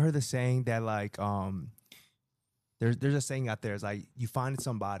 Have you heard the saying that like, there's a saying out there. It's like you find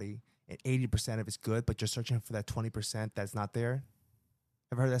somebody and 80% of it's good, but you're searching for that 20% that's not there.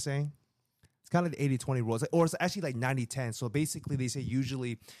 Have you heard that saying? It's kind of like the 80-20 rule. Or it's actually like 90-10. So basically they say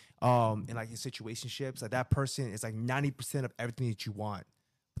usually in like in situationships, like that person is like 90% of everything that you want.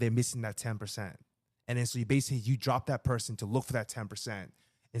 They're missing that 10%. And then so you drop that person to look for that 10%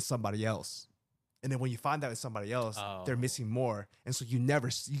 in somebody else. And then when you find out it's somebody else, they're missing more. And so you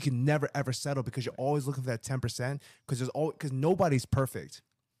can never ever settle because you're always looking for that 10% because nobody's perfect.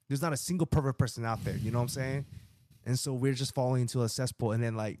 There's not a single perfect person out there. You know what I'm saying? And so we're just falling into a cesspool and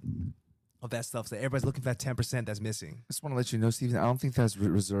then like of that stuff. So everybody's looking for that 10% that's missing. I just want to let you know, Steven, I don't think that's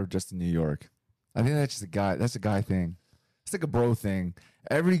reserved just in New York. I think that's just a guy thing. It's like a bro thing.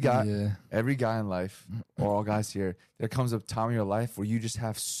 Every guy in life, or all guys here, there comes a time in your life where you just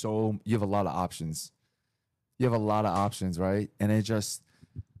have you have a lot of options. You have a lot of options, right? And it just,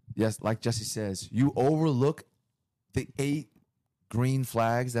 yes, like Jesse says, you overlook the 8 green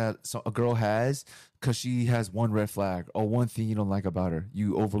flags that a girl has because she has one red flag or one thing you don't like about her.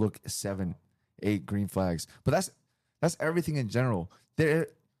 You overlook 7, 8 green flags. But that's everything in general.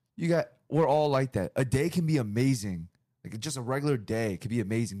 We're all like that. A day can be amazing. Like just a regular day could be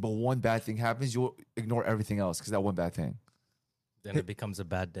amazing, but one bad thing happens, you'll ignore everything else because that one bad thing. Then it becomes a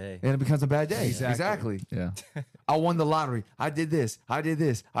bad day. And it becomes a bad day. Exactly. Yeah. I won the lottery. I did this.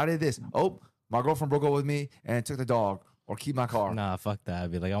 Oh, my girlfriend broke up with me and took the dog or keep my car. Nah, fuck that.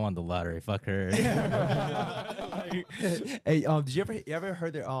 I'd be like, I want the lottery. Fuck her. Hey, did you ever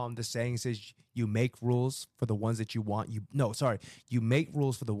heard the saying says you make rules for the ones that you want? You make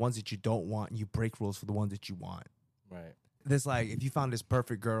rules for the ones that you don't want, and you break rules for the ones that you want. Right. There's like if you found this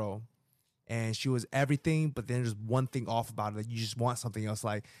perfect girl and she was everything, but then there's one thing off about it that you just want something else.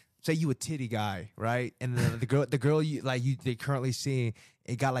 Like say you a titty guy, right? And then the girl they currently seeing,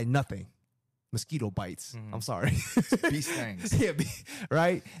 it got like nothing. Mosquito bites. Mm-hmm. I'm sorry. Bee stings. Yeah,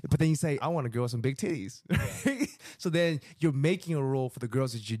 right? But then you say, I want a girl with some big titties. So then you're making a rule for the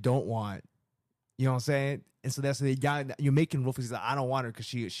girls that you don't want. You know what I'm saying? And so that's the guy you're making Rufus. Like, I don't want her because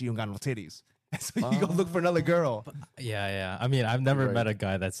she don't got no titties. And so you go look for another girl. Yeah. I mean, I've never Right. met a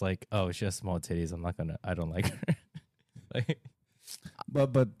guy that's like, oh, she has small titties. I don't like her. Like,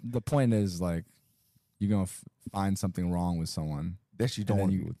 But the point is, like, you're gonna find something wrong with someone. That you And don't then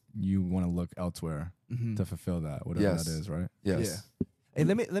want to. you want to look elsewhere Mhm. to fulfill that, whatever Yes. that is, right? Yes. Hey,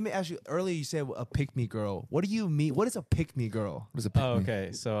 let me ask you. Earlier, you said a pick me girl. What do you mean? What is a pick me girl? What is a pick oh, me?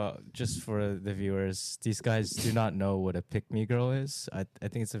 okay. So just for the viewers, these guys do not know what a pick me girl is. I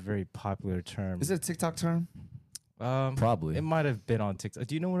think it's a very popular term. Is it a TikTok term? Probably. It might have been on TikTok.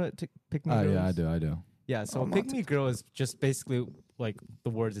 Do you know what a pick me girl is? Yeah, I do. Yeah, so Oh, a I'm pick on me girl is just basically like the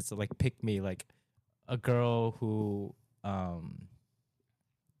words. It's like pick me, like a girl who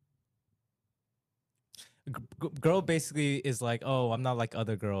girl basically is like, oh, I'm not like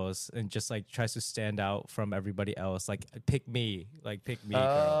other girls, and just like tries to stand out from everybody else. Like pick me,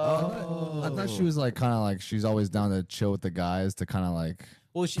 girl. I thought she was like kind of like she's always down to chill with the guys to kind of like.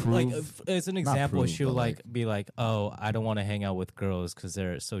 Well, she prove- like as an example, prove, she'll but, like be like, "Oh, I don't want to hang out with girls because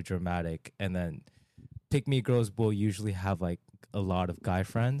they're so dramatic." And then pick me girls will usually have like a lot of guy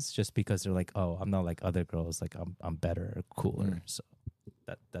friends just because they're like, "Oh, I'm not like other girls. Like I'm better, or cooler." So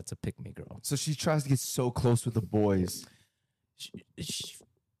that's a pick me girl. So she tries to get so close with the boys. She Is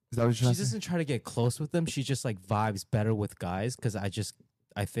that what you're she trying to say? doesn't try to get close with them. She just like vibes better with guys because I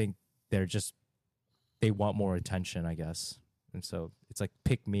think they want more attention, I guess. And so it's like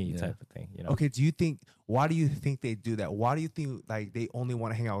pick me Yeah. type of thing, you know. Okay, why do you think they do that? Why do you think like they only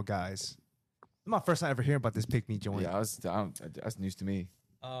want to hang out with guys? It's my first time ever hearing about this pick me joint. Yeah, that's news to me.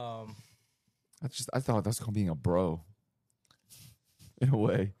 Um, I thought that's called being a bro. In a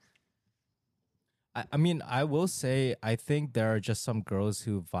way. I mean, I will say I think there are just some girls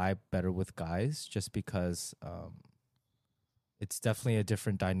who vibe better with guys just because it's definitely a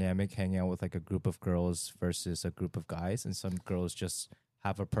different dynamic hanging out with like a group of girls versus a group of guys. And some girls just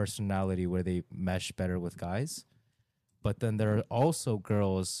have a personality where they mesh better with guys. But then there are also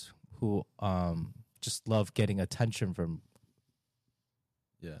girls who just love getting attention from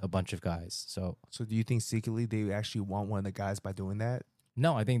a bunch of guys. So So do you think secretly they actually want one of the guys by doing that?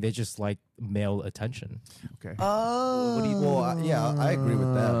 no, I think they just like male attention. Okay. Oh, yeah, I agree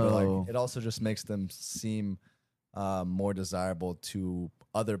with that. But Oh. like, it also just makes them seem more desirable to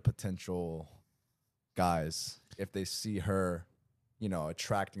other potential guys if they see her,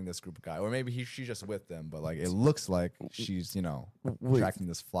 attracting this group of guys, or maybe she's just with them, but like it looks like she's, Wait. attracting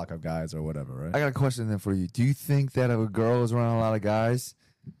this flock of guys or whatever, right? I got a question then for you. Do you think that if a girl is around a lot of guys,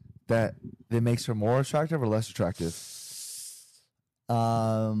 that it makes her more attractive or less attractive?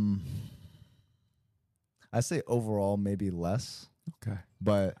 I say overall maybe less, Okay.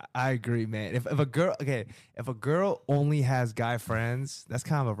 but I agree, man. If a girl only has guy friends, that's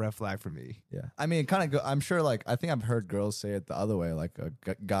kind of a red flag for me. yeah, I mean, kind of. I'm sure, like, I think I've heard girls say it the other way, like a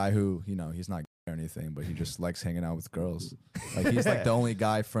guy who, he's not gay or anything, but he just likes hanging out with girls. Like he's like the only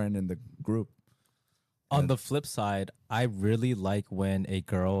guy friend in the group. On the flip side, I really like when a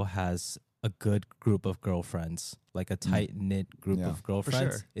girl has a good group of girlfriends, like a tight knit group Yeah. of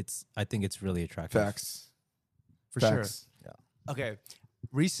girlfriends. sure. I think it's really attractive. Facts. For Facts. sure. Okay.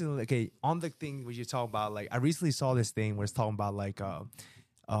 Recently, on the thing where you're talking about, like, I recently saw this thing where it's talking about like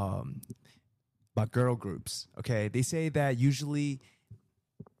about girl groups. Okay. They say that usually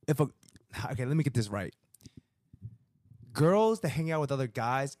let me get this right. Girls that hang out with other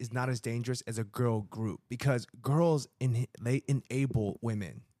guys is not as dangerous as a girl group because girls they enable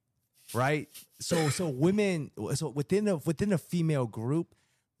women, right? So women, so within a female group,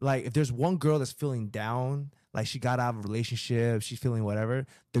 like if there's one girl that's feeling down, like she got out of a relationship, she's feeling whatever,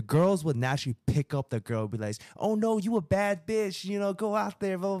 the girls would naturally pick up the girl, be like, "Oh no, you a bad bitch, go out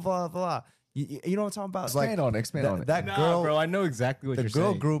there, blah blah blah blah." You know what I'm talking about? Expand on it. Expand on it. That Nah, girl, bro, I know exactly what the you're girl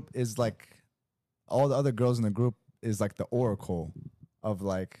saying. group is like all the other girls in the group is like the oracle of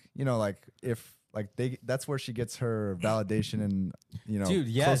like, like if like that's where she gets her validation and Dude,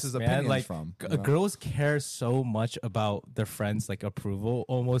 yes, closest man. opinions Like from. girls care so much about their friends' like approval,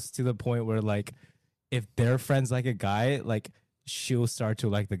 almost to the point where like if their friends like a guy, like she'll start to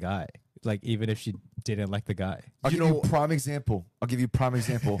like the guy, like even if she didn't like the guy. I'll give you a prime example.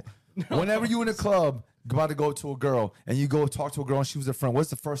 Whenever you in a club, about to go to a girl, and you go talk to a girl and she was a friend, what's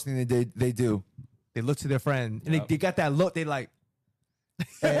the first thing they do? They look to their friend and they got that look. They like,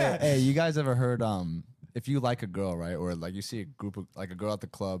 hey, you guys ever heard if you like a girl, right, or like you see a group of like a girl at the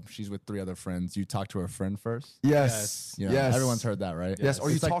club, she's with 3 other friends, you talk to her friend first? Yes. Yes. Everyone's heard that, right? Yes. Or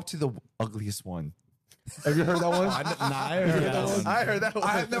you It's like- talk to the ugliest one. Have you heard that one? I heard that one. I heard that one.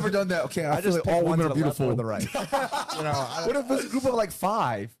 I have never done that. Okay, I, I feel just like all picked one women to are the left beautiful. or the right. What if it's a group of like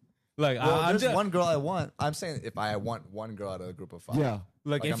 5? Like Well, I'm there's just, one girl I want. I'm saying if I want one girl out of a group of 5. Yeah.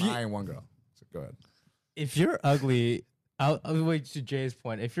 like Like if I'm you eyeing one girl. So go ahead. if you're ugly. I'll wait to Jay's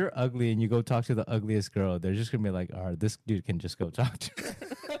point. If you're ugly and you go talk to the ugliest girl, they're just gonna be like, "All right, this dude can just go talk to her."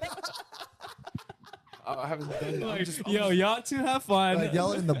 I haven't done that. Like, yo, y'all two have fun. Like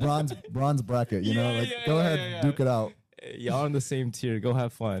y'all in the bronze bracket, you know? Yeah, Like yeah, go yeah, ahead, yeah. duke it out. Y'all on the same tier. Go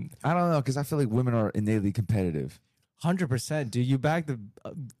have fun. I don't know, because I feel like women are innately competitive. 100%, dude. You bag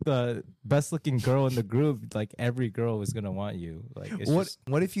the best looking girl in the group. Like every girl is gonna want you. Like it's What just,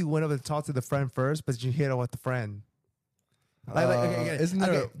 what if you went up and talked to the friend first, but you hit on with the friend? Okay, Isn't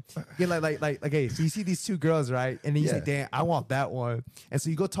there? yeah, like, okay, so you see these two girls, right? And then you say, Yeah. damn, I want that one. And so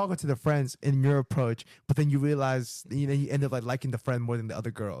you go talking to the friends in your approach, but then you realize, you know, you end up like liking the friend more than the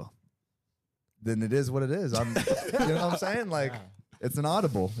other girl. Then it is what it is. You know what I'm saying? Like it's an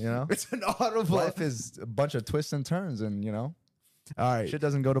audible. You know, It's an audible. life is a bunch of twists and turns, and you know, All right. shit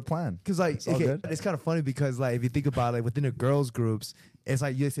doesn't go to plan. Because like It's all okay, good. it's kind of funny because like if you think about it, like, within the girls groups, it's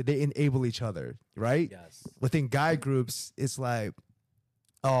like you said they enable each other, right? yes. Within guy groups, it's like,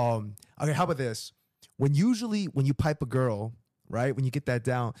 okay, how about this? When you pipe a girl, right? When you get that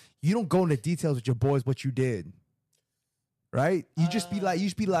down, you don't go into details with your boys what you did, right? You just be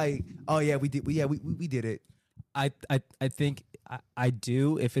like, oh yeah, we did, we did it. I think I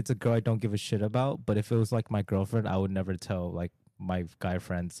do if it's a girl I don't give a shit about. But if it was like my girlfriend, I would never tell like my guy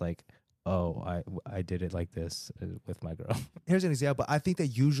friends like, oh, I did it like this with my girl. Here's an example. I think that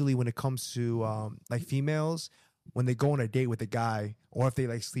usually when it comes to like females, when they go on a date with a guy, or if they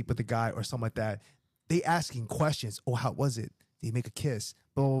like sleep with a guy or something like that, they asking questions. Oh, how was it? Did you make a kiss?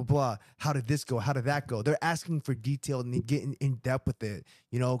 Blah blah blah. How did this go? How did that go? They're asking for detail and they getting in depth with it.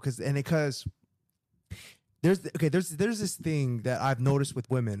 You know, because there's this thing that I've noticed with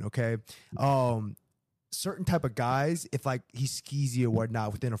women. Okay, certain type of guys, if like he's skeezy or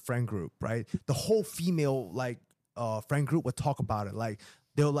whatnot within a friend group, right? The whole female like friend group would talk about it. Like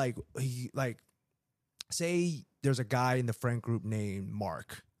they'll say there's a guy in the friend group named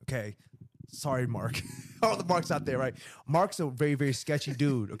Mark. Okay. Sorry, Mark. All the Marks out there, right? Mark's a very, very sketchy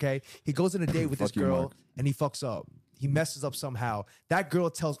dude, okay? He goes on a date with this Fuck you, girl Mark. and he fucks up. He messes up somehow. That girl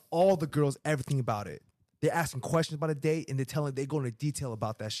tells all the girls everything about it. They're asking questions about a date and they go into detail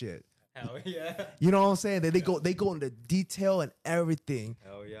about that shit. Hell yeah. You know what I'm saying? They go into detail and everything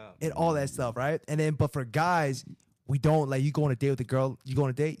Hell yeah. and all that stuff, right? And then, but for guys, we don't like you go on a date with a girl. You go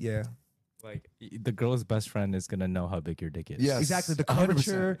on a date, yeah, Like the girl's best friend is gonna know how big your dick is. Yes. exactly. The 100%.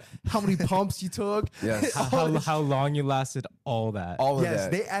 curvature, how many pumps you took, Yes. How long you lasted, all that. All of yes,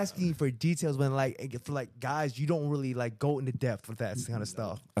 that. they asking for details when like for like guys, you don't really like go into depth with that kind of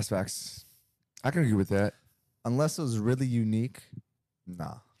stuff. That's facts. I can agree with that. Unless it was really unique,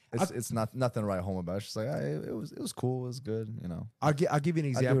 nah. It's not nothing to write home about. It's just like it was cool. It was good. You know. I'll give you an I'd do it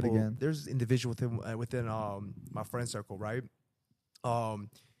example. again. There's this individual within my friend circle, right?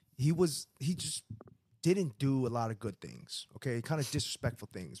 He just didn't do a lot of good things. Okay, kind of disrespectful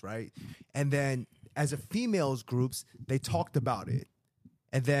things, right? And then as a females groups, they talked about it,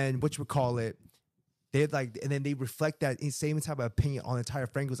 and then they like, and then they reflect that same type of opinion on the entire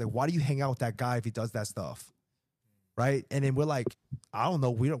friend group. It's like, why do you hang out with that guy if he does that stuff? Right? And then we're like, I don't know,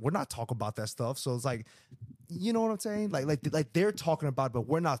 we're not talking about that stuff. So it's like, you know what I'm saying? Like they're talking about it, but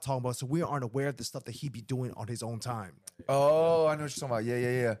we're not talking about it, so we aren't aware of the stuff that he be doing on his own time. Oh, I know what you're talking about.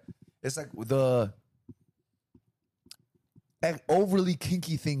 Yeah. It's like the overly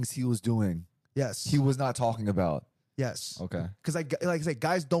kinky things he was doing. Yes. He was not talking about. Yes. Okay. Because like I said,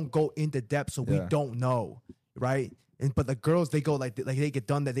 guys don't go into depth, so we Yeah. don't know, right? But the girls, they go like they get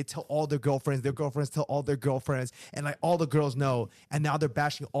done that. They tell all their girlfriends tell all their girlfriends, and like all the girls know. And now they're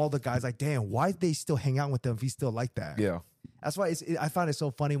bashing all the guys. Like, damn, why they still hang out with them if he's still like that? Yeah. That's why I find it so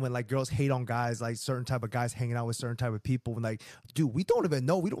funny when like girls hate on guys, like certain type of guys hanging out with certain type of people. When like, dude, we don't even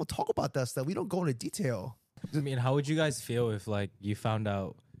know. We don't talk about that stuff. We don't go into detail. I mean, how would you guys feel if like you found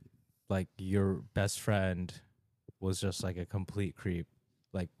out like your best friend was just like a complete creep?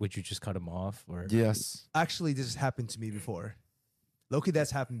 Like, would you just cut him off or? Yes. Actually, this has happened to me before. Loki, that's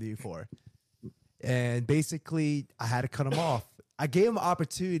happened to me before. And basically, I had to cut him off. I gave him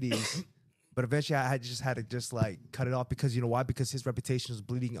opportunities, but eventually I had to just like cut it off because you know why? Because his reputation was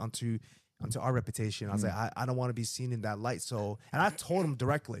bleeding onto our reputation. I was like, I don't want to be seen in that light. So, and I told him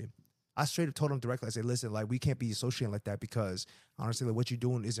directly. I straight up told him directly. I said, listen, like we can't be associating like that because honestly, like what you're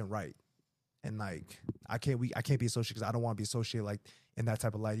doing isn't right. And like I can't be associated because I don't want to be associated like in that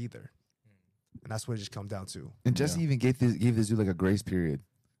type of light either. And that's what it just comes down to. And Jesse even gave this dude like a grace period,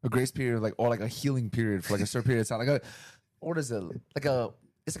 like or like a healing period for like a certain period of time. Like what is it?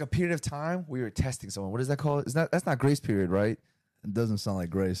 It's like a period of time where you're testing someone. What is that called? That's not grace period, right? It doesn't sound like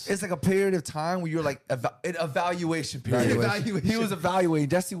Grace. It's like a period of time where you're like an evaluation period. Evaluation. He was evaluating.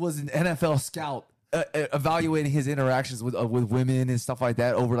 Jesse was an NFL scout, evaluating his interactions with women and stuff like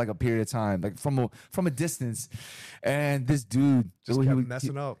that over like a period of time, like from a distance. And this dude Just he kept would-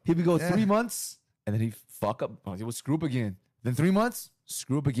 messing up. He would go Yeah. 3 months and then he fuck up. He would screw up again. Then 3 months,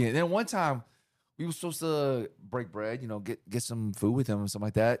 screw up again. And then one time we were supposed to break bread, get some food with him or something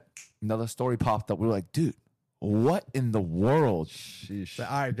like that. Another story popped up. We were like, dude, what in the world? Sheesh.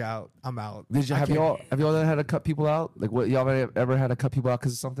 Like, all right, out. I'm out. Have y'all ever had to cut people out? Like, what y'all ever had to cut people out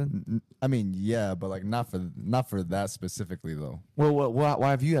because of something? I mean, yeah, but like not for that specifically though. Well,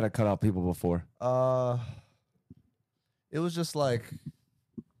 why have you had to cut out people before? It was just like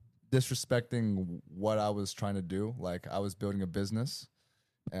disrespecting what I was trying to do. Like I was building a business,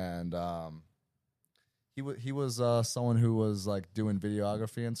 and he was someone who was like doing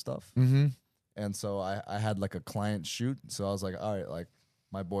videography and stuff. Mm-hmm. And so I had like a client shoot. So I was like, all right, like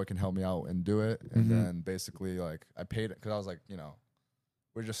my boy can help me out and do it. And then basically like I paid it because I was like,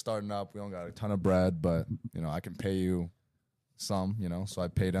 we're just starting up. We don't got a ton of bread, but I can pay you some, So I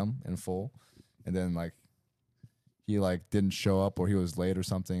paid him in full. And then like he like didn't show up or he was late or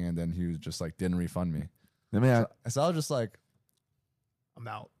something. And then he was just like didn't refund me. So I was just like, I'm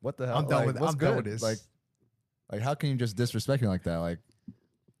out. what the hell? I'm done Like, with- what's I'm done with good? this. Like how can you just disrespect me like that? Like,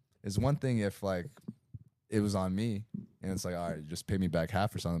 it's one thing if like it was on me and it's like, all right, just pay me back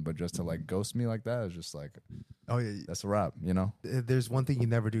half or something, but just to like ghost me like that is just like Oh yeah. that's a wrap, There's one thing you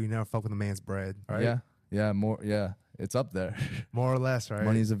never do. You never fuck with a man's bread, right? Yeah, it's up there. More or less, right?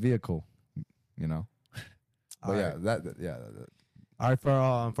 Money's a vehicle, But All yeah, right. that All right, for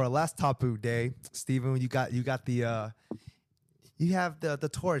our last Tapu Day, Steven, you got the you have the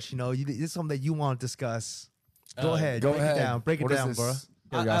torch. This is something that you want to discuss. Go ahead, break it down, What is bro. this?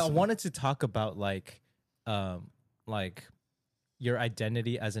 I wanted to talk about like your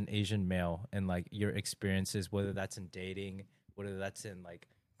identity as an Asian male and like your experiences, whether that's in dating, whether that's in like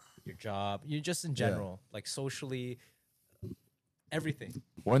your job, you just in general, like socially, everything.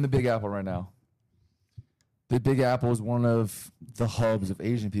 We're in the Big Apple right now. The Big Apple is one of the hubs of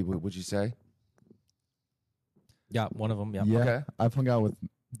Asian people, would you say? Yeah, one of them. Yeah. yeah. Okay. I've hung out with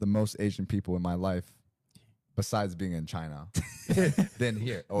the most Asian people in my life, besides being in China, than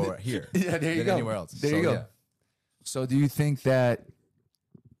here or here. Yeah, there you than go. Anywhere else. There So, you go. yeah. So do you think that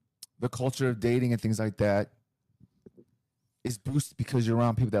the culture of dating and things like that is boosted because you're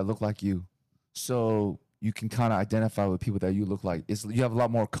around people that look like you? So you can kind of identify with people that you look like. You have a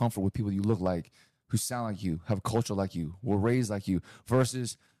lot more comfort with people you look like, who sound like you, have a culture like you, were raised like you,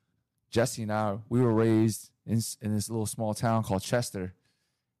 versus Jesse and I, we were raised in this little small town called Chester.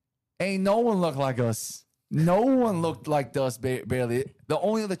 Ain't no one looked like us. No one looked like us barely. The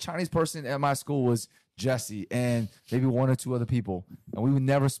only other Chinese person at my school was Jesse and maybe one or two other people. And we would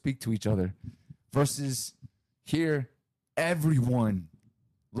never speak to each other. Versus here, everyone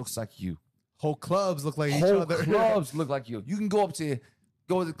looks like you. Whole clubs look like each Whole other. clubs look like you. You can go to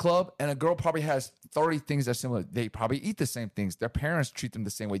the club and a girl probably has 30 things that are similar. They probably eat the same things. Their parents treat them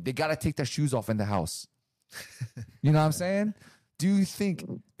the same way. They got to take their shoes off in the house. You know what I'm saying? Do you think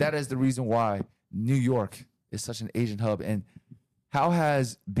that is the reason why New York is such an Asian hub? And how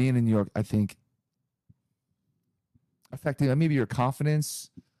has being in New York, I think, affected maybe your confidence,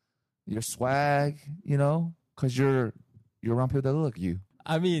 your swag, because you're around people that look like you?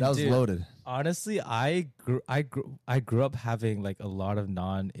 I mean, That was dude, loaded. honestly, I grew up having like a lot of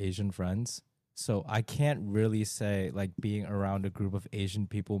non-Asian friends. So I can't really say like being around a group of Asian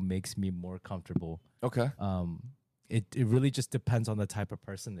people makes me more comfortable. Okay. It really just depends on the type of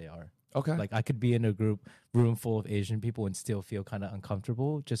person they are. Okay. Like I could be in a room full of Asian people and still feel kind of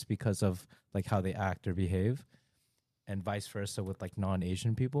uncomfortable just because of like how they act or behave, and vice versa with like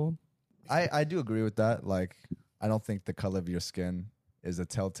non-Asian people. I do agree with that. Like, I don't think the color of your skin is a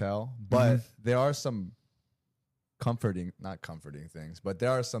telltale, but there are some not comforting things, but there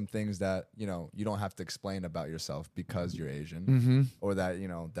are some things that, you don't have to explain about yourself because you're Asian, or that,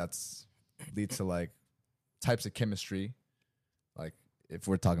 that's leads to like types of chemistry. Like if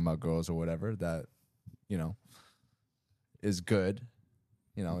we're talking about girls or whatever, that, is good,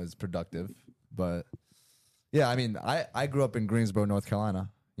 is productive. But yeah, I mean, I grew up in Greensboro, North Carolina,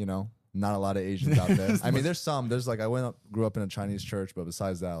 not a lot of Asians out there. I mean, there's like grew up in a Chinese church, but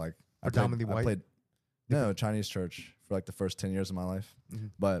besides that, like Predominantly white? No, Chinese church for like the first 10 years of my life.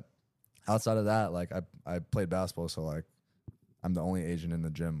 But outside of that, like I played basketball, so like I'm the only Asian in the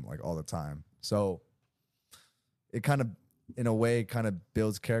gym like all the time. So it kind of, in a way, kind of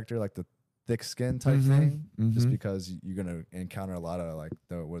builds character, like the thick skin type thing, just because you're gonna encounter a lot of like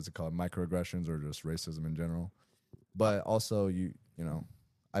what is it called, microaggressions or just racism in general. but also you know,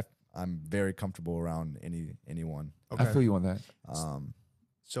 I'm very comfortable around anyone. I feel you on that.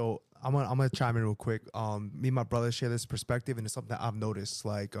 So I'm gonna chime in real quick. Me and my brother share this perspective, and it's something that I've noticed.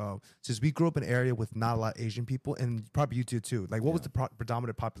 Like, since we grew up in an area with not a lot of Asian people, and probably you do too. Like, what was the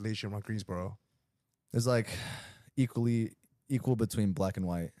predominant population around Greensboro? It's like equal between black and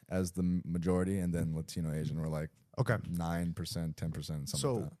white as the majority, and then Latino Asian were like Okay. 9%, 10%, something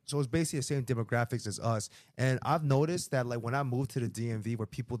like that. So it's basically the same demographics as us. And I've noticed that like when I moved to the DMV where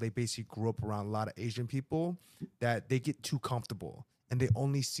people they basically grew up around a lot of Asian people, that they get too comfortable and they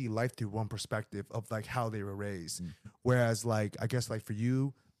only see life through one perspective of like how they were raised. Whereas like I guess like for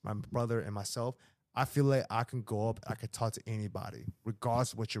you, my brother and myself, I feel like I can go up, I can talk to anybody,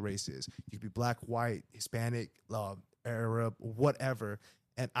 regardless of what your race is. You could be black, white, Hispanic, Arab, whatever.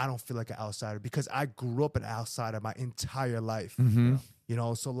 And I don't feel like an outsider because I grew up an outsider my entire life. You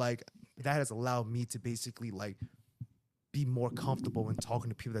know, so like that has allowed me to basically like be more comfortable when talking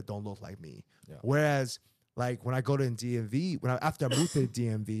to people that don't look like me. Yeah. Whereas like when I go to the DMV, after I moved to the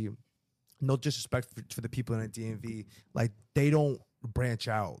DMV, no disrespect for the people in the DMV, like they don't branch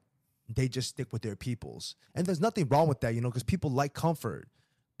out. They just stick with their peoples. And there's nothing wrong with that, you know, because people like comfort.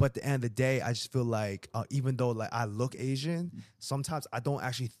 But at the end of the day, I just feel like even though like I look Asian, sometimes I don't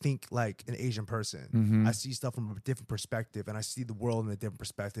actually think like an Asian person. I see stuff from a different perspective, and I see the world in a different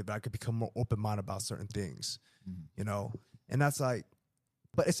perspective. And I could become more open-minded about certain things, you know. And that's like,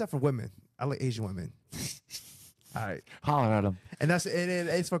 but except for women, I like Asian women. All right, Holler at them. and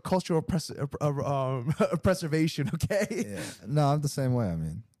it's for cultural preservation. Okay, Yeah. No, I'm the same way. I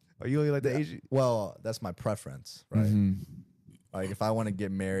mean, are you only like the Asian? well, that's my preference, right? Like if I want to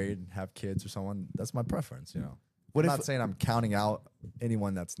get married, have kids or someone, that's my preference, you know. What I'm if- not saying I'm counting out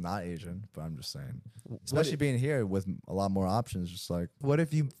anyone that's not Asian, but I'm just saying, especially being here with a lot more options, just like What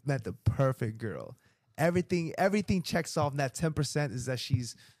if you met the perfect girl? Everything checks off. And that 10% is that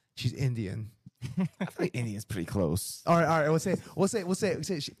she's Indian. I feel like Indian's pretty close. All right. We'll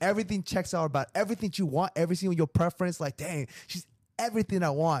say everything checks out about everything you want, every single your preference. Like, dang, she's everything I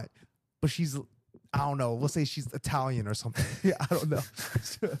want, but she's, I don't know. We'll say she's Italian or something. Yeah, I don't know.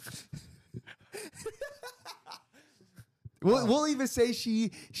 We'll even say she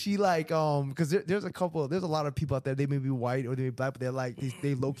like because there's a lot of people out there, they may be white or they may be black, but they're like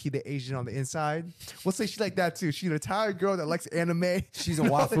they low key the Asian on the inside. We'll say she's like that too. She's an Italian girl that likes anime. She's a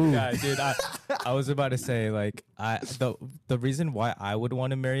wafu. Yeah, dude. I was about to say like the reason why I would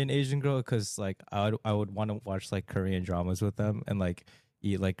want to marry an Asian girl because like I would want to watch like Korean dramas with them and like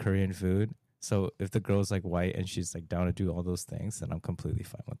eat like Korean food. So if the girl's like white and she's like down to do all those things, then I'm completely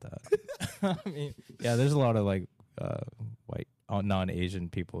fine with that. I mean, yeah, there's a lot of like white non-Asian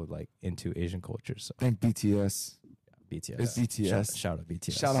people like into Asian culture. So Thank BTS. BTS. It's BTS. Shout out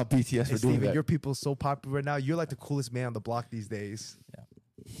BTS. Shout out BTS Hey, for doing Steven, that. your people's so popular right now. You're like the coolest man on the block these days.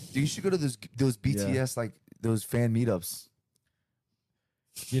 Dude, you should go to those BTS like those fan meetups.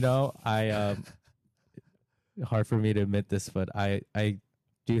 You know, I hard for me to admit this, but I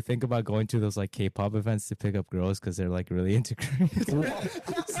do you think about going to those like K-pop events to pick up girls because they're like really into Korean?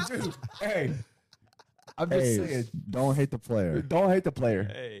 Dude, hey, I'm just hey, saying, don't hate the player. don't hate the player.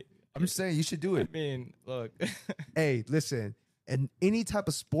 Hey, I'm just saying you should do I it. mean, look. Hey, listen, and any type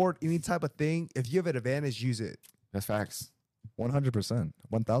of sport, any type of thing, if you have an advantage, use it. That's facts. 100%,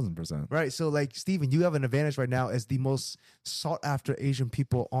 1000%. Right. So like Steven, you have an advantage right now as the most sought after Asian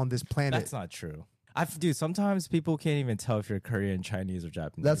people on this planet. That's not true. Dude, sometimes people can't even tell if you're Korean, Chinese, or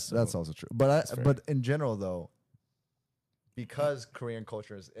Japanese. That's so- also true. But fair. but in general though, because Korean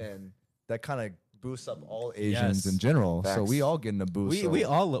culture is in, that kind of boosts up all Asians Yes. in general. So Facts. we all getting a boost. we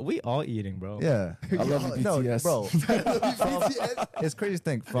all eating, bro. yeah. I love you, No, BTS. bro. It's crazy to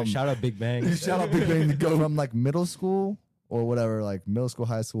think from Shout out Big Bang. shout out Big Bang to go from like middle school or whatever, like middle school,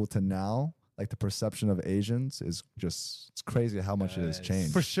 high school to now. Like the perception of Asians is just it's crazy how much it has Yes.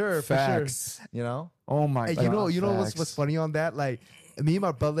 changed. for sure. Facts. You know? Oh my Hey, god. you know what's facts. funny on that? Like me and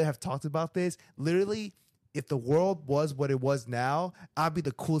my brother have talked about this. Literally, if the world was what it was now, I'd be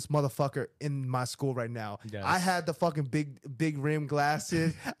the coolest motherfucker in my school right now. Yes. I had the fucking big rim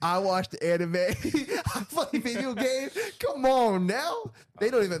glasses. I watched the anime. I play video games. Come on now. They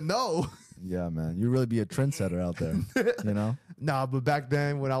don't even know. Yeah, man. You really be a trendsetter out there. You know? Nah, but back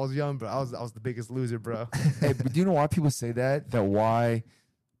then when I was young, bro, I was the biggest loser, bro. Hey, but do you know why people say that? That why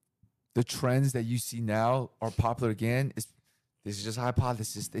the trends that you see now are popular again? Is this is just a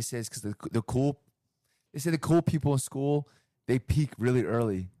hypothesis? They say it's because the cool. They say the cool people in school they peak really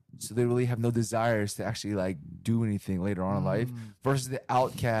early, so they really have no desires to actually like do anything later on in life. Versus the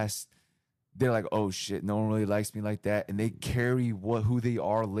outcasts they're like, oh shit, no one really likes me like that, and they carry who they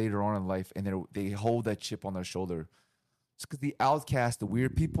are later on in life, and they hold that chip on their shoulder. It's because the outcast, the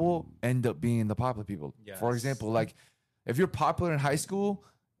weird people, end up being the popular people. For Yes. example, like if you're popular in high school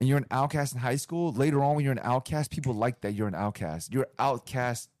and you're an outcast in high school, later on when you're an outcast, people like that you're an outcast. Your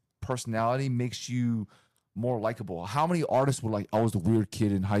outcast personality makes you more likable. How many artists were like, I was the weird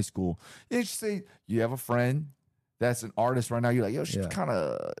kid in high school? You just say you have a friend that's an artist right now. You're like, yo, she's kind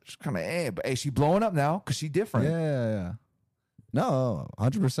of but hey, she blowing up now because she different. Yeah. No,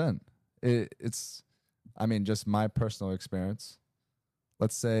 100%. It's, I mean, just my personal experience.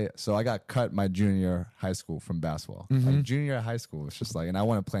 Let's say, so I got cut my junior year high school from basketball. Like junior year of high school, it's just like, and I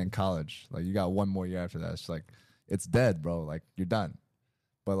want to play in college. Like, you got one more year after that. It's like, it's dead, bro. Like, you're done.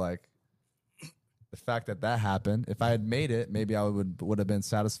 But like, the fact that that happened, if I had made it, maybe I would have been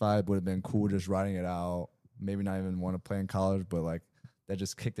satisfied, would have been cool just riding it out. Maybe not even want to play in college, but like, that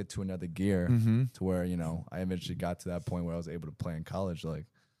just kicked it to another gear to where, you know, I eventually got to that point where I was able to play in college. Like,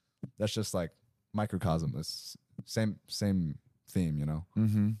 that's just like microcosm. It's same theme, you know?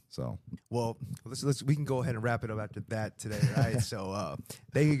 So Well, we can go ahead and wrap it up after that today, right? So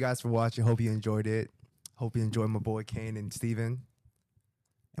thank you guys for watching. Hope you enjoyed it. Hope you enjoyed my boy Kane and Steven.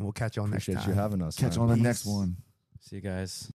 And we'll catch you on next time. appreciate you having us. Catch man. on the Peace. next one. See you guys.